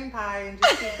that cream pie and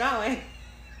just keep going.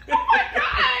 Oh my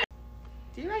God.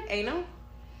 Do you like anal?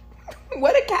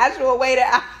 What a casual way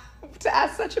to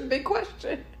ask such a big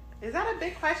question. Is that a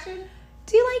big question?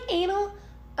 Do you like anal?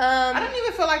 I don't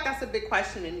even feel like that's a big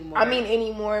question anymore. I mean,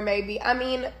 anymore, maybe. I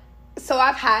mean, so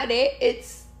I've had it.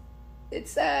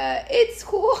 it's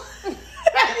cool.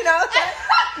 You know,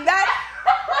 that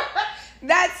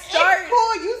start. It's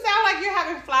cool. You sound like you're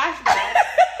having flashbacks.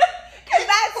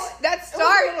 That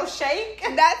start, a little shake.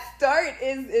 That start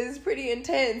is pretty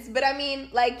intense. But I mean,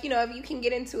 like, you know, if you can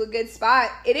get into a good spot,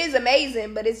 it is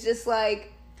amazing. But it's just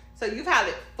like, so you've had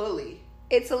it fully.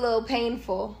 It's a little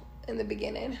painful in the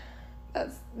beginning.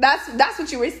 That's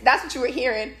what you were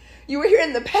hearing. You were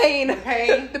hearing the pain,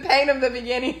 the pain of the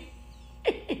beginning.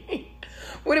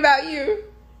 What about you?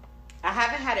 I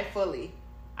haven't had it fully.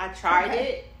 I tried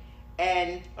it,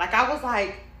 and like I was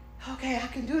like, okay, I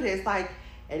can do this. Like,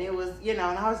 and it was, you know,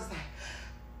 and I was just like,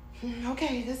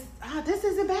 okay, this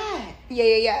isn't bad.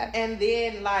 Yeah. And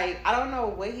then like I don't know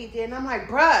what he did, and I'm like,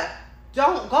 bruh,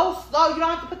 don't go slow. You don't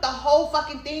have to put the whole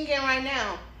fucking thing in right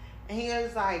now. And he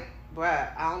was like,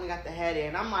 bruh, I only got the head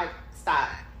in. I'm like, stop.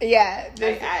 Yeah,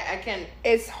 I can't.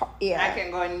 I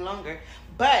can't go any longer.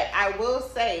 But I will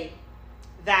say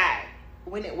that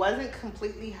when it wasn't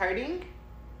completely hurting,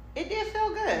 it did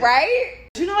feel good. Right?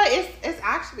 You know, it's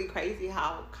actually crazy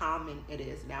how common it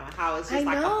is now and how it's just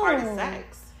like a part of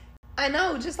sex. I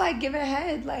know, just like giving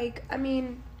head. Like, I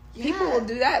mean, people will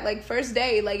do that. Like, first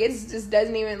day, like, it just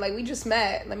doesn't even, like, we just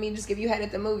met. Let me just give you head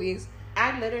at the movies.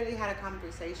 I literally had a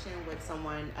conversation with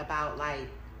someone about, like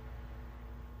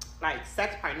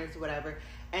sex partners or whatever.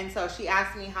 And so she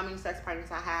asked me how many sex partners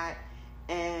I had.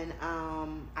 And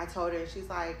I told her, and she's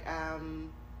like,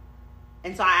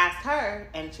 and so I asked her,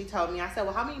 and she told me, I said,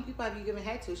 well, how many people have you given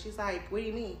head to? She's like, what do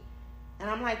you mean? And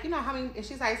I'm like, you know, how many? And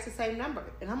she's like, it's the same number.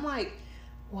 And I'm like,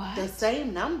 what? The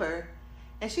same number?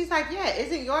 And she's like, yeah,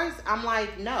 isn't yours? I'm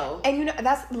like, no. And you know,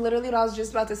 that's literally what I was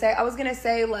just about to say. I was going to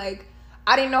say, like,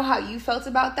 I didn't know how you felt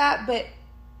about that, but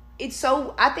it's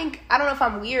so, I don't know if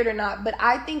I'm weird or not, but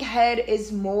I think head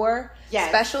is more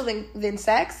special than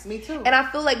sex. Me too. And I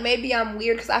feel like maybe I'm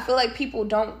weird because I feel like people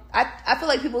don't, I feel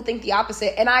like people think the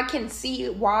opposite, and I can see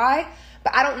why,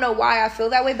 but I don't know why I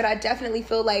feel that way, but I definitely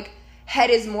feel like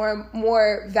head is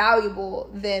more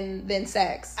valuable than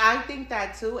sex. I think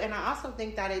that too, and I also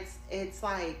think that it's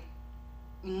like,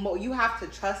 you have to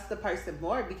trust the person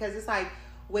more, because it's like,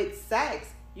 with sex,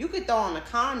 you could throw on a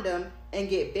condom and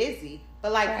get busy.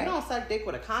 But, like, you don't suck dick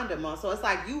with a condom on. So, it's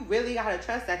like, you really got to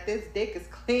trust that this dick is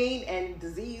clean and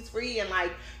disease-free. And,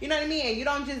 like, you know what I mean? And you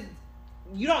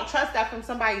don't trust that from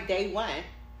somebody day one.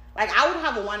 Like, I would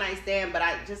have a one-night stand, but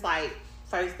I just, like,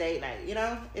 first date, like, you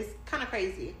know? It's kind of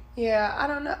crazy. Yeah, I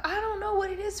don't know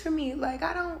what it is for me. Like,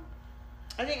 I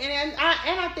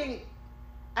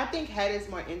think head is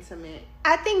more intimate.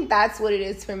 I think that's what it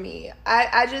is for me.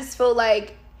 I just feel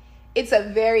like it's a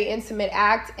very intimate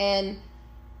act, and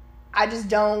I just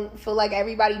don't feel like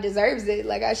everybody deserves it.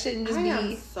 Like, I shouldn't just be. I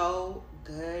am so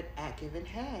good at giving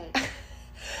head.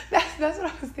 That's what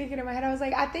I was thinking in my head. I was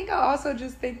like, I think I also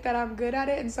just think that I'm good at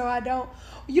it, and so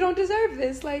you don't deserve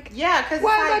this. Like, yeah, because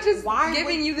why am I just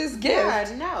giving you this gift?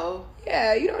 Yeah, no.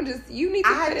 Yeah, you need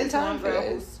to put in time for this. I had this one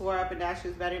girl who swore up and down she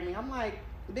was better than me. I'm like,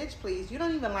 bitch, please, you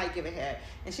don't even like giving head.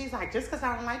 And she's like, just because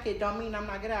I don't like it don't mean I'm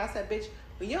not good at it. I said, bitch,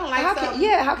 when you don't like something,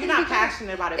 you're not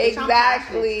passionate about it. Bitch,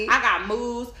 exactly. I got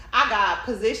moves. I got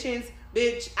positions.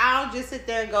 Bitch, I don't just sit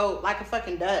there and go like a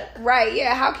fucking duck. Right,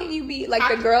 yeah. How can you be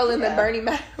like the girl in the Bernie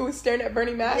Mac who was staring at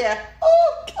Bernie Mac? Yeah.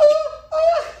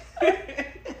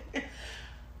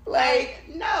 Like,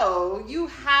 no. You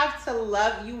have to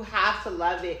love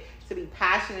it, to be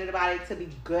passionate about it, to be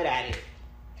good at it.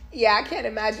 Yeah, I can't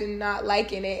imagine not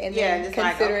liking it and then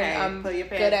considering I'm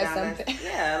good at something.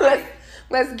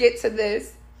 Let's get to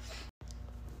this.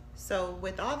 So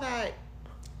with all that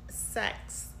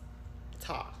sex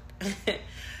talk,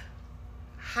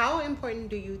 how important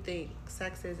do you think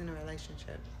sex is in a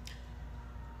relationship?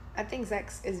 I think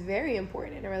sex is very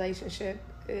important in a relationship.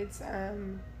 It's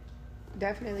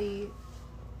definitely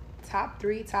top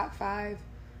 3, top 5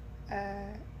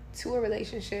 to a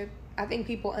relationship. I think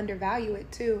people undervalue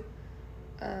it too.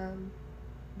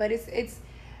 But it's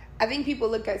I think people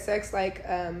look at sex like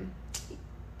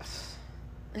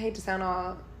I hate to sound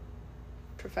all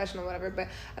professional, whatever, but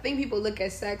I think people look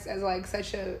at sex as like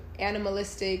such a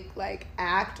animalistic like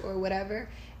act or whatever,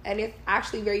 and it's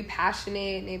actually very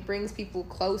passionate and it brings people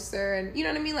closer, and you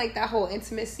know what I mean, like that whole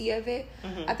intimacy of it.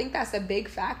 Mm-hmm. I think that's a big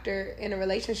factor in a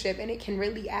relationship, and it can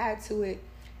really add to it.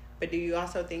 But do you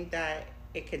also think that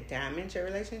it could damage a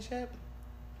relationship?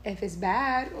 If it's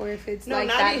bad, or if it's even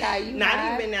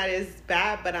that it's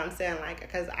bad, but I'm saying like,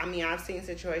 because I mean, I've seen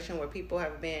situations where people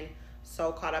have been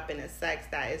so caught up in the sex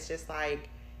that it's just like,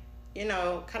 you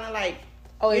know, kind of like,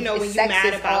 you know, when you're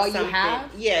mad about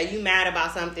something. Yeah, you mad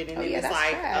about something, and then it's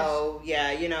like, trash. Oh,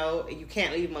 yeah, you know, you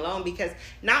can't leave them alone, because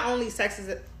not only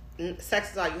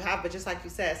sex is all you have, but just like you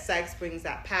said, sex brings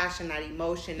that passion, that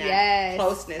emotion, that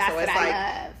closeness. So it's like,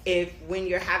 if when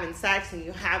you're having sex and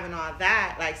you're having all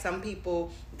that, like some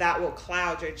people, that will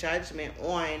cloud your judgment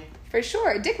on. For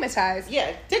sure. Dickmatized.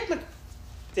 Yeah.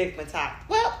 Dickmatized.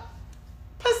 Well,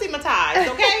 pussymatized,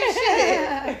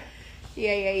 okay?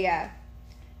 Shit. Yeah.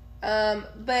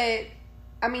 But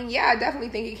I mean, yeah, I definitely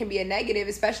think it can be a negative,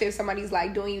 especially if somebody's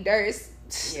like doing you dirt.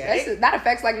 Yeah, that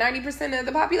affects like 90% of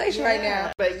the population right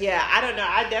now. But yeah, I don't know.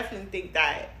 I definitely think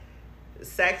that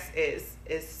sex is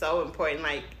so important.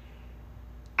 Like,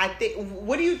 I think,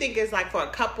 what do you think is like for a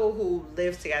couple who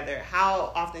live together,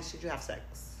 how often should you have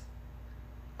sex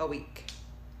a week?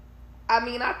 I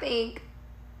mean, I think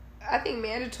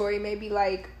mandatory maybe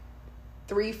like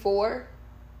 3-4.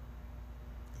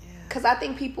 Because I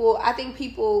think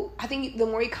the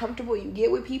more comfortable you get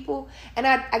with people, and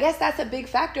I guess that's a big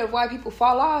factor of why people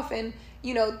fall off, and,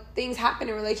 you know, things happen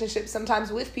in relationships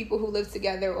sometimes with people who live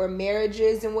together or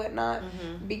marriages and whatnot,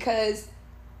 because,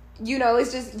 you know,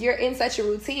 it's just, you're in such a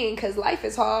routine because life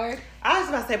is hard. I was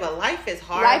about to say, but life is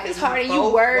hard. Life is hard, and you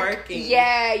work. Working.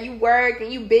 Yeah, you work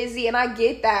and you busy, and I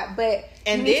get that, but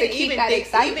you need to keep that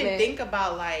excitement. Even think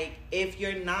about, like, if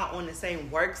you're not on the same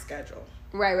work schedule.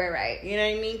 Right. You know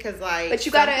what I mean? Because, like, but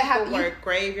you gotta some people work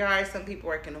graveyard, some people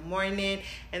work in the morning,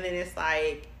 and then it's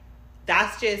like,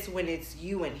 that's just when it's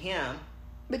you and him.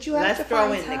 But you have to find time.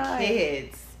 Let's throw in the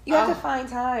kids. You have to find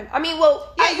time. I mean,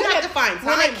 well, yeah, you have to find time.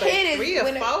 When a kid is 3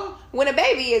 or 4, when a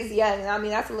baby is young, I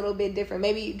mean, that's a little bit different.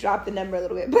 Maybe drop the number a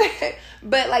little bit,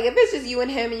 but like if it's just you and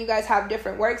him and you guys have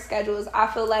different work schedules, I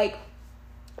feel like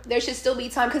there should still be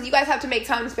time, because you guys have to make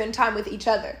time to spend time with each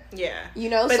other. Yeah. You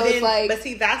know, but so then, it's like... But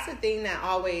see, that's the thing that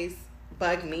always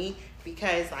bugged me,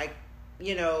 because, like,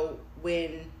 you know,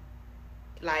 when,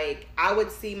 like, I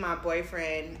would see my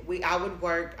boyfriend,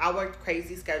 I worked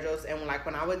crazy schedules, and, like,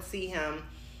 when I would see him,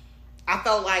 I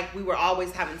felt like we were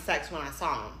always having sex when I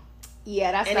saw him.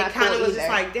 Yeah, that's not cool. And it kind of was just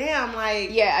like, damn,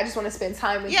 like... Yeah, I just want to spend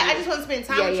time with you. Yeah, I just want to spend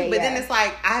time with you. But then it's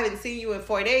like, I haven't seen you in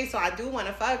 4 days, so I do want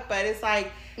to fuck. But it's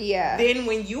like... Yeah. Then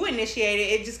when you initiate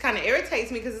it just kind of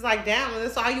irritates me, because it's like, damn,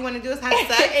 that's all you want to do is have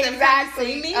sex.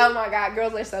 Exactly. Me? Oh my God,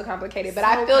 girls are so complicated. But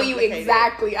I feel you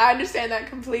exactly. I understand that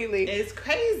completely. It's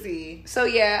crazy. So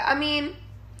yeah, I mean...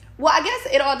 Well, I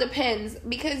guess it all depends,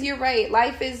 because you're right.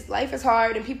 Life is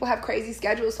hard, and people have crazy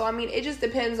schedules. So I mean, it just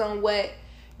depends on what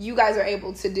you guys are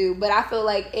able to do. But I feel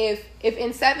like if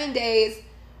in 7 days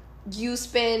you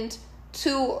spend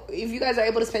if you guys are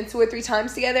able to spend 2 or 3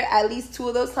 times together, at least 2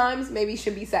 of those times maybe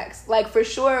should be sex. Like, for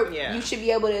sure, you should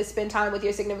be able to spend time with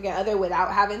your significant other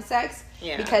without having sex.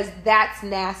 Yeah. Because that's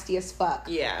nasty as fuck.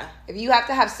 Yeah. If you have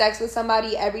to have sex with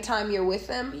somebody every time you're with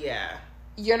them. Yeah.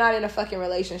 You're not in a fucking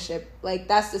relationship. Like,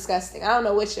 that's disgusting. I don't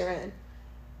know what you're in.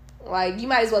 Like, you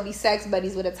might as well be sex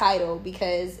buddies with a title,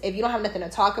 because if you don't have nothing to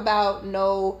talk about,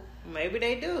 no... Maybe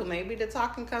they do. Maybe the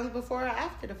talking comes before or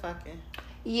after the fucking.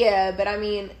 Yeah, but I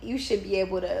mean, you should be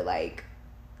able to, like,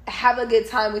 have a good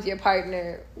time with your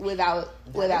partner without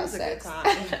sex.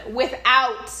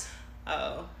 Without.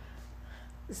 Oh.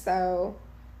 So,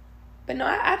 but no,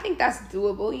 I think that's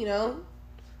doable, you know?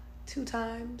 2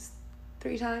 times.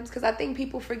 3 times, because I think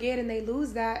people forget and they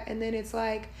lose that, and then it's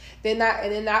like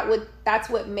that's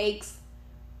what makes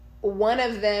one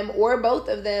of them or both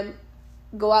of them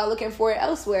go out looking for it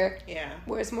elsewhere. Yeah,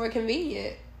 where it's more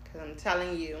convenient. Because I'm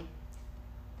telling you,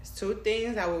 there's 2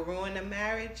 things that will ruin a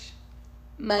marriage,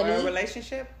 money, or a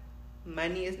relationship.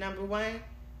 Money is number 1.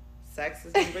 Sex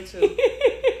is number 2.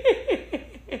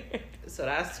 So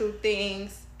that's 2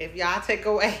 things. If y'all take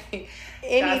away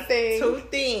anything, that's 2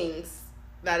 things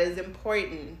that is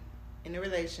important in a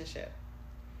relationship.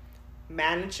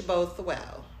 Manage both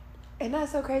well. And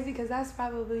that's so crazy, because that's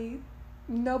probably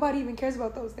nobody even cares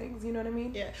about those things. You know what I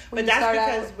mean? Yeah. But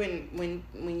that's because when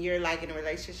you're like in a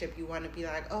relationship, you want to be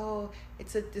like, oh,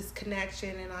 it's this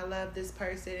connection, and I love this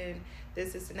person, and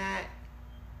this and that.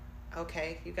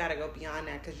 Okay, you gotta go beyond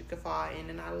that, because you can fall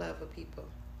in and out of love with people.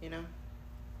 You know.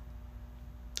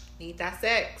 Need that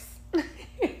sex.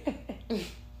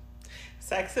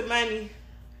 Sex and money.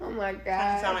 Oh my God.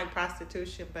 Doesn't sound like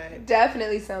prostitution, but...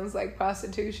 Definitely sounds like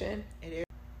prostitution. It is.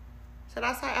 So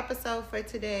that's our episode for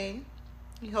today.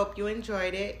 We hope you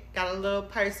enjoyed it. Got a little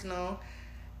personal.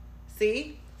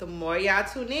 See? The more y'all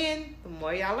tune in, the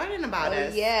more y'all learning about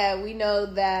us. Yeah, we know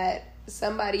that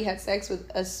somebody had sex with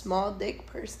a small dick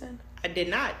person. I did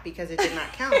not, because it did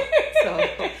not count. So,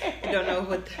 you don't know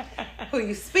who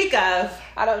you speak of.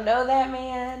 I don't know that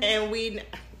man. And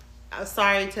I'm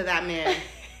sorry to that man.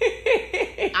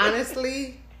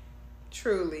 Honestly,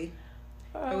 truly.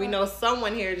 And we know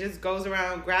someone here just goes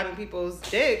around grabbing people's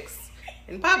dicks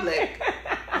in public.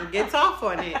 Gets off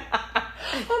on it.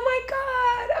 Oh my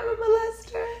God, I'm a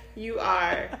molester. You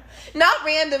are. Not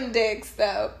random dicks,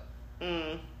 though.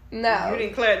 No. You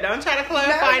didn't don't try to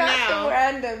clarify now. Not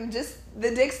random, just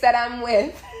the dicks that I'm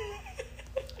with.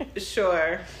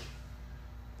 Sure.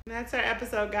 That's our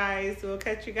episode, guys. We'll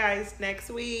catch you guys next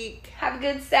week. Have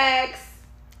good sex.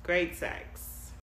 Great sex.